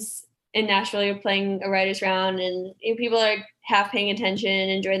times in Nashville, you're playing a writer's round and people are half paying attention,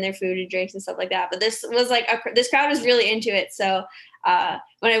 enjoying their food and drinks and stuff like that. But this was like, this crowd was really into it. So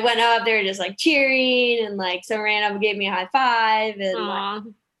when I went up, they were just like cheering and like someone ran up and gave me a high five. And like,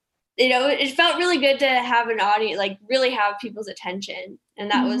 it felt really good to have an audience, like really have people's attention.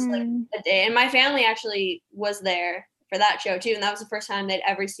 And that was like a day. And my family actually was there for that show too. And that was the first time they'd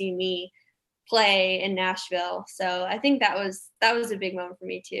ever seen me play in Nashville. So I think that was a big moment for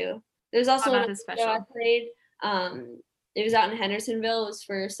me too. There's also another show I played. It was out in Hendersonville. It was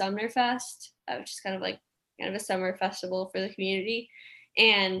for Sumner Fest, which is kind of a summer festival for the community.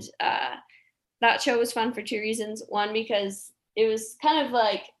 And that show was fun for two reasons. One, because it was kind of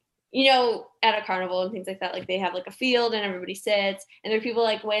like, at a carnival and things like that, like they have like a field and everybody sits and there are people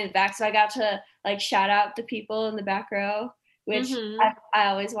like way in the back. So I got to like shout out the people in the back row, which I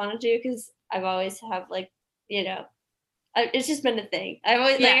always want to do because I've always have like, it's just been a thing. I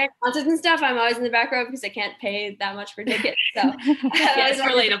always like concerts and stuff. I'm always in the back row because I can't pay that much for tickets. So it's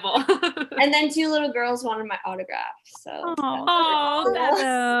relatable. And then two little girls wanted my autograph. So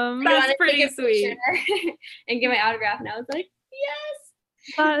that's pretty sweet. And get my autograph, and I was like, yes.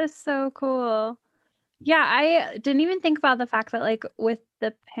 That is so cool. Yeah, I didn't even think about the fact that like with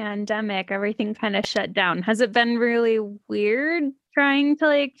the pandemic, everything kind of shut down. Has it been really weird trying to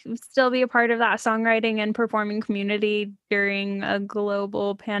like still be a part of that songwriting and performing community during a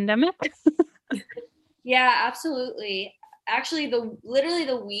global pandemic? Yeah, absolutely. Actually,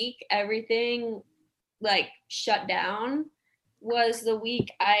 the week everything like shut down was the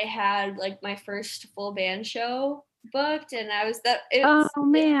week I had like my first full band show booked, and it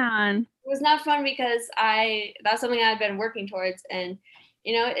was not fun because that's something I've been working towards, and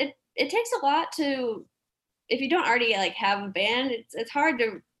it takes a lot to, if you don't already like have a band, it's hard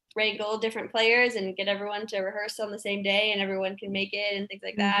to wrangle different players and get everyone to rehearse on the same day and everyone can make it and things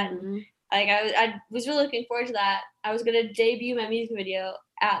like that. And like I was really looking forward to that. I was gonna debut my music video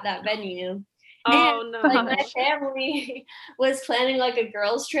at that venue. And like my family was planning like a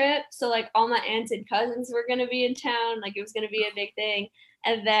girls trip, so like all my aunts and cousins were gonna be in town, like it was gonna be a big thing.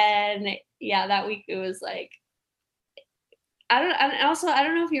 And then that week it was like, I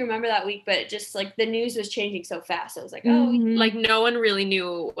don't know if you remember that week, but just like the news was changing so fast. I was like, like no one really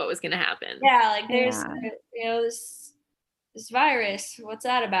knew what was gonna happen. Yeah, like there's this virus, what's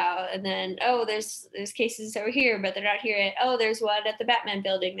that about? And then there's cases over here, but they're not here yet. There's one at the Batman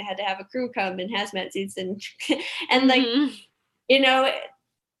building. They had to have a crew come in hazmat suits and like in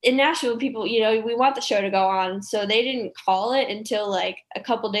Nashville, people, we want the show to go on, so they didn't call it until like a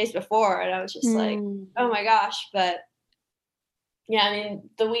couple days before, and I was just like, oh my gosh. But yeah, I mean,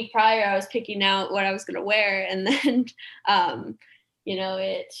 the week prior I was picking out what I was gonna wear, and then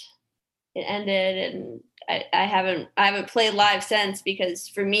it ended, and I haven't played live since, because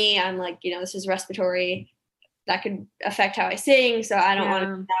for me, I'm like, this is respiratory, that could affect how I sing, so I don't want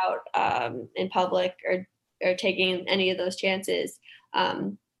to go out in public or taking any of those chances.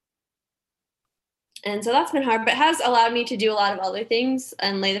 And so that's been hard, but has allowed me to do a lot of other things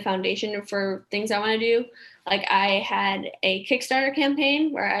and lay the foundation for things I want to do. Like I had a Kickstarter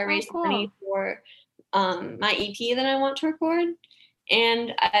campaign where I raised money for my EP that I want to record.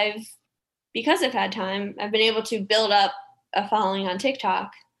 And because I've had time, I've been able to build up a following on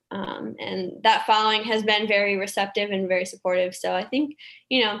TikTok. And that following has been very receptive and very supportive. So I think,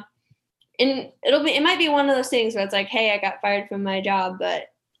 you know, it might be one of those things where it's like, hey, I got fired from my job, but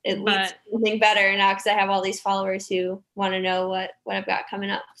it leads to something better now because I have all these followers who want to know what I've got coming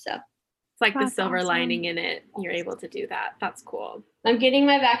up. So it's like the silver lining in it. You're able to do that. That's cool. I'm getting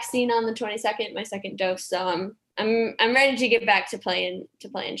my vaccine on the 22nd, my second dose. So I'm ready to get back to playing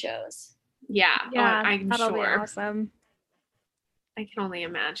shows. Yeah. I'm that'll sure. be awesome. I can only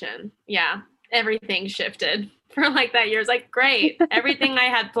imagine. Yeah. Everything shifted for like that year. It's like, great. Everything I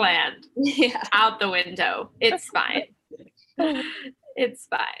had planned out the window. It's fine. It's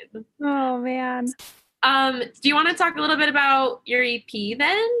fine. Oh man. Do you want to talk a little bit about your EP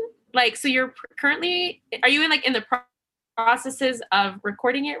then? Like, so you're are you in the processes of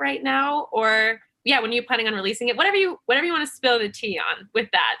recording it right now, or when you're planning on releasing it? Whatever you want to spill the tea on with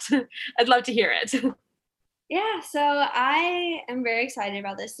that. I'd love to hear it. Yeah, so I am very excited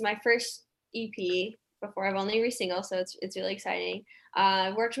about this. It's my first EP before I've only released single, so it's really exciting.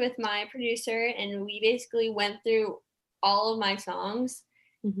 I worked with my producer, and we basically went through all of my songs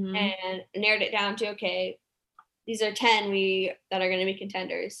and narrowed it down to, okay, these are 10 that are going to be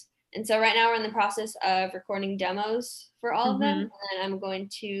contenders. And so right now we're in the process of recording demos for all of them, and I'm going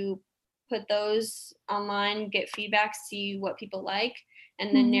to put those online, get feedback, see what people like,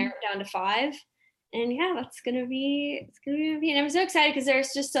 and then narrow it down to 5. And it's gonna be. And I'm so excited because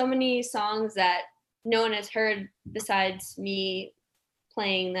there's just so many songs that no one has heard besides me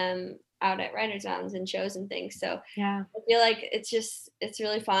playing them out at writers' rounds and shows and things. So I feel like it's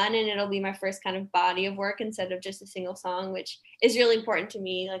really fun, and it'll be my first kind of body of work instead of just a single song, which is really important to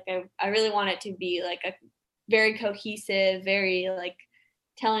me. Like I really want it to be like a very cohesive, very like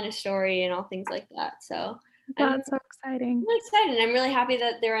telling a story and all things like that. So that's so exciting. I'm excited. I'm really happy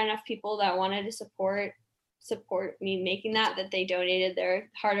that there are enough people that wanted to support me making that they donated their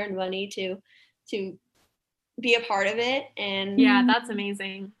hard-earned money to be a part of it. And that's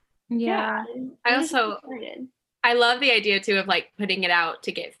amazing. Yeah. I love the idea too of like putting it out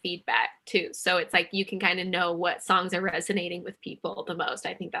to get feedback too. So it's like you can kind of know what songs are resonating with people the most.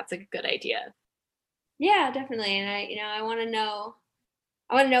 I think that's a good idea. Yeah, definitely. And I want to know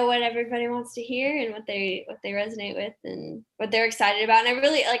what everybody wants to hear and what they resonate with and what they're excited about. And I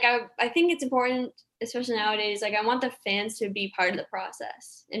really I think it's important, especially nowadays, like I want the fans to be part of the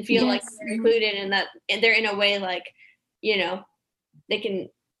process and feel like they're included and that they're in a way like,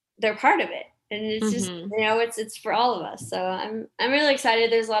 they're part of it. And it's just, it's for all of us. So I'm really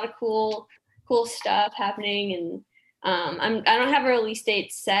excited. There's a lot of cool stuff happening. And I don't have a release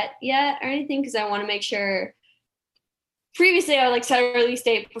date set yet or anything because I want to make sure. Previously, I would set a release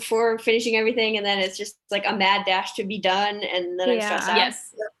date before finishing everything, and then it's just like a mad dash to be done, and then I'm stressed out.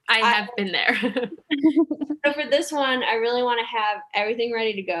 Yes, I have been there. So for this one, I really want to have everything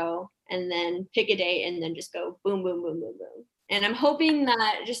ready to go, and then pick a date, and then just go boom, boom, boom, boom, boom. And I'm hoping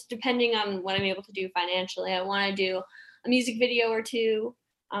that just depending on what I'm able to do financially, I want to do a music video or two,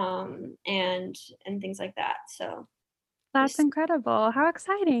 and things like that. So that's incredible. How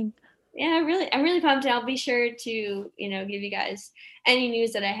exciting. Yeah, I'm really pumped. And I'll be sure to, give you guys any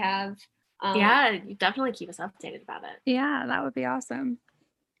news that I have. You definitely keep us updated about it. Yeah, that would be awesome.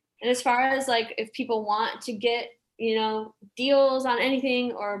 And as far as like, if people want to get, deals on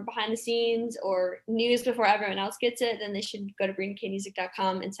anything or behind the scenes or news before everyone else gets it, then they should go to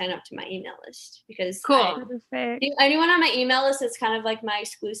brinakmusic.com and sign up to my email list because anyone on my email list is kind of like my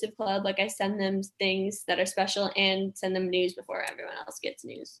exclusive club. Like I send them things that are special and send them news before everyone else gets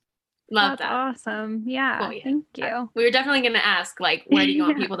news. Love that. Awesome. Yeah. Cool, Thank you. We were definitely going to ask, like, where do you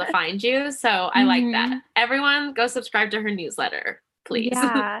want people to find you? So I like that. Everyone go subscribe to her newsletter, please.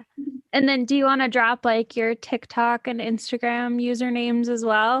 Yeah. And then do you want to drop like your TikTok and Instagram usernames as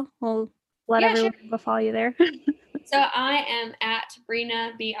well? We'll let everyone go follow you there. So I am at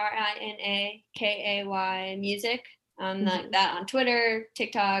Brina, BRINAKAY music. Like that on Twitter,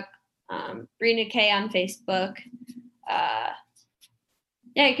 TikTok, Brina K on Facebook.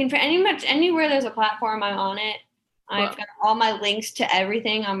 You can pretty much anywhere there's a platform, I'm on it. I've got all my links to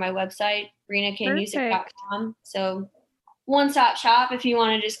everything on my website, brinakmusic.com. So one-stop shop if you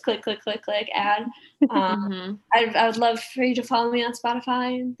want to just click, add. I would love for you to follow me on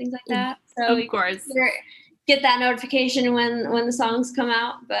Spotify and things like that. So of course. Get that notification when the songs come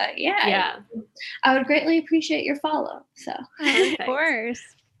out. But I would greatly appreciate your follow. So of course.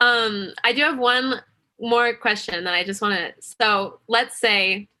 I do have one more question that I just want to, so let's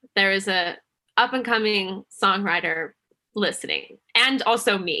say there is a up and coming songwriter listening, and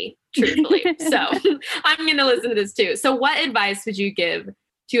also me, truthfully. So I'm going to listen to this too. So what advice would you give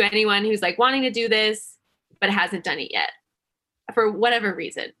to anyone who's like wanting to do this, but hasn't done it yet for whatever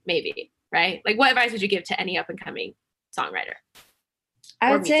reason, maybe, right? Like what advice would you give to any up and coming songwriter?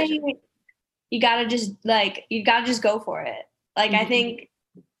 I would say you gotta just go for it. Like, I think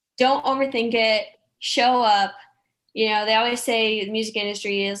don't overthink it, show up. You know, they always say the music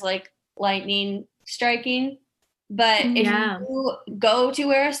industry is like lightning striking, but if you go to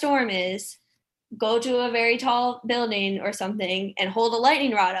where a storm is, go to a very tall building or something and hold a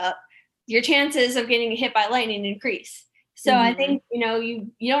lightning rod up, your chances of getting hit by lightning increase. So I think, you know, you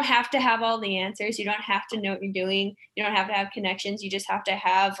don't have to have all the answers. You don't have to know what you're doing. You don't have to have connections. You just have to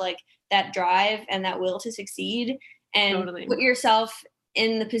have like that drive and that will to succeed, and put yourself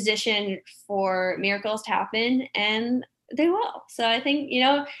in the position for miracles to happen, and they will. So I think, you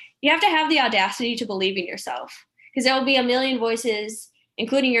know, you have to have the audacity to believe in yourself, because there will be a million voices,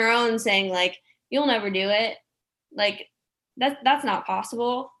 including your own, saying like, you'll never do it. Like that's not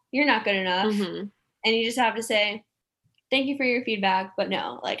possible. You're not good enough. And you just have to say, thank you for your feedback, but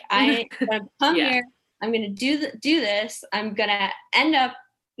no, like I'm gonna come here. I'm gonna do this. I'm gonna end up,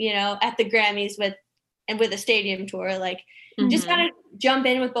 you know, at the Grammys with a stadium tour. Like, just gotta jump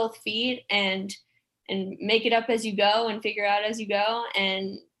in with both feet and make it up as you go and figure out as you go.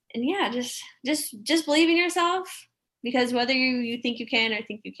 And yeah, just believe in yourself, because whether you think you can or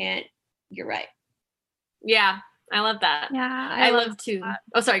think you can't, you're right. Yeah, I love that. Yeah, I love to. That.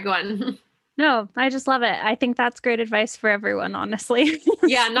 Oh, sorry, go on. No, I just love it. I think that's great advice for everyone, honestly.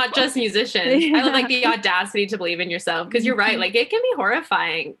 Yeah, not just musicians. I love like the audacity to believe in yourself, because you're right. Like it can be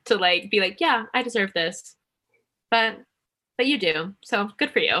horrifying to like be like, yeah, I deserve this, but you do. So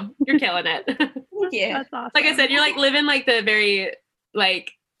good for you. You're killing it. Thank you. That's awesome. Like I said, you're like living like the very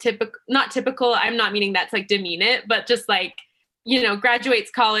like not typical. I'm not meaning that to like demean it, but just like, you know,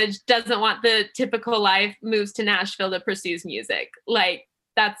 graduates college, doesn't want the typical life, moves to Nashville to pursue music. Like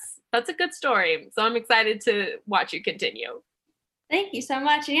that's a good story. So I'm excited to watch you continue. Thank you so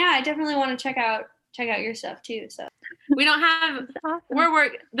much. And yeah, I definitely want to check out your stuff too. So we don't have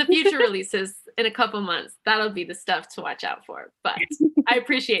awesome. The future releases in a couple months. That'll be the stuff to watch out for. But I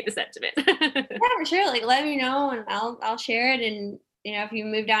appreciate the sentiment. Yeah, for sure. Like let me know and I'll share it. And you know, if you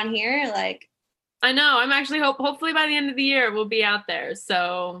move down here, like I know, I'm actually hopefully by the end of the year we'll be out there.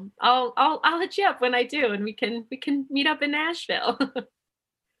 So I'll hit you up when I do, and we can meet up in Nashville.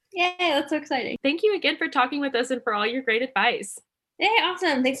 Yay, that's so exciting. Thank you again for talking with us and for all your great advice. Hey,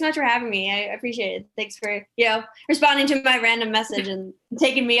 awesome. Thanks so much for having me. I appreciate it. Thanks for, you know, responding to my random message and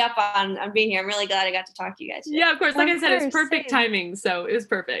taking me up on being here. I'm really glad I got to talk to you guys today. Yeah, of course. Like I said, it's perfect timing. So it was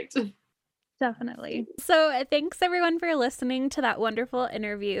perfect. Definitely. So thanks everyone for listening to that wonderful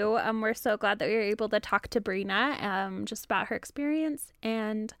interview. We're so glad that we were able to talk to Brina just about her experience,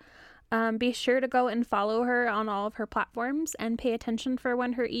 and be sure to go and follow her on all of her platforms and pay attention for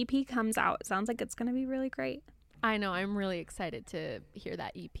when her EP comes out. It sounds like it's going to be really great. I know. I'm really excited to hear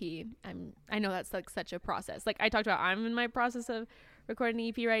that EP. I know that's like such a process. Like I talked about, I'm in my process of recording an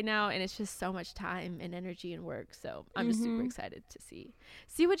EP right now, and it's just so much time and energy and work. So I'm just super excited to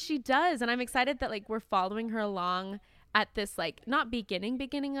see what she does. And I'm excited that like we're following her along at this like not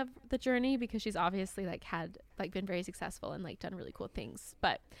beginning of the journey, because she's obviously like had like been very successful and like done really cool things,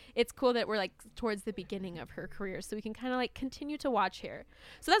 but it's cool that we're like towards the beginning of her career, so we can kind of like continue to watch her.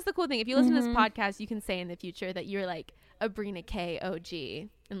 So that's the cool thing. If you listen to this podcast, you can say in the future that you're like a Brina K OG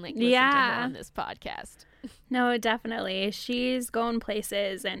and like listen to her on this podcast. No, definitely. She's going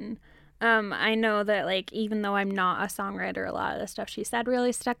places, and I know that like even though I'm not a songwriter, a lot of the stuff she said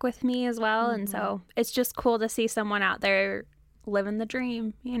really stuck with me as well. And so it's just cool to see someone out there living the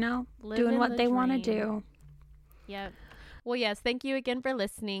dream, you know, doing what they want to do. Yep. Well, yes, thank you again for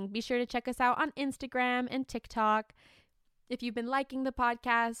listening. Be sure to check us out on Instagram and TikTok. If you've been liking the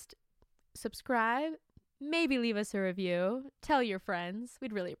podcast, subscribe. Maybe leave us a review. Tell your friends.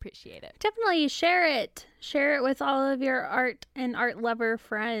 We'd really appreciate it. Definitely share it. Share it with all of your art and art lover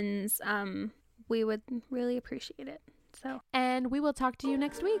friends. We would really appreciate it. And we will talk to you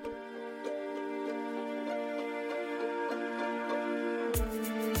next week.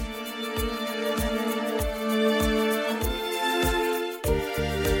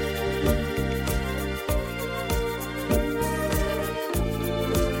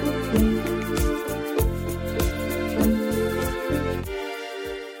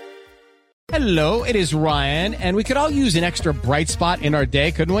 Hello, it is Ryan, and we could all use an extra bright spot in our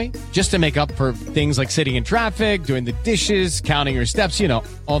day, couldn't we? Just to make up for things like sitting in traffic, doing the dishes, counting your steps, you know,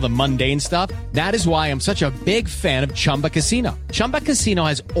 all the mundane stuff. That is why I'm such a big fan of Chumba Casino. Chumba Casino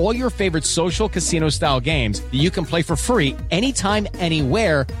has all your favorite social casino-style games that you can play for free anytime,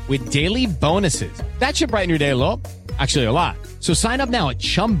 anywhere with daily bonuses. That should brighten your day a little. Actually, a lot. So sign up now at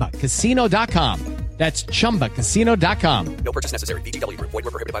ChumbaCasino.com. That's ChumbaCasino.com. No purchase necessary. VGW Group. Void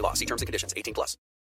where prohibited by law. See terms and conditions. 18+.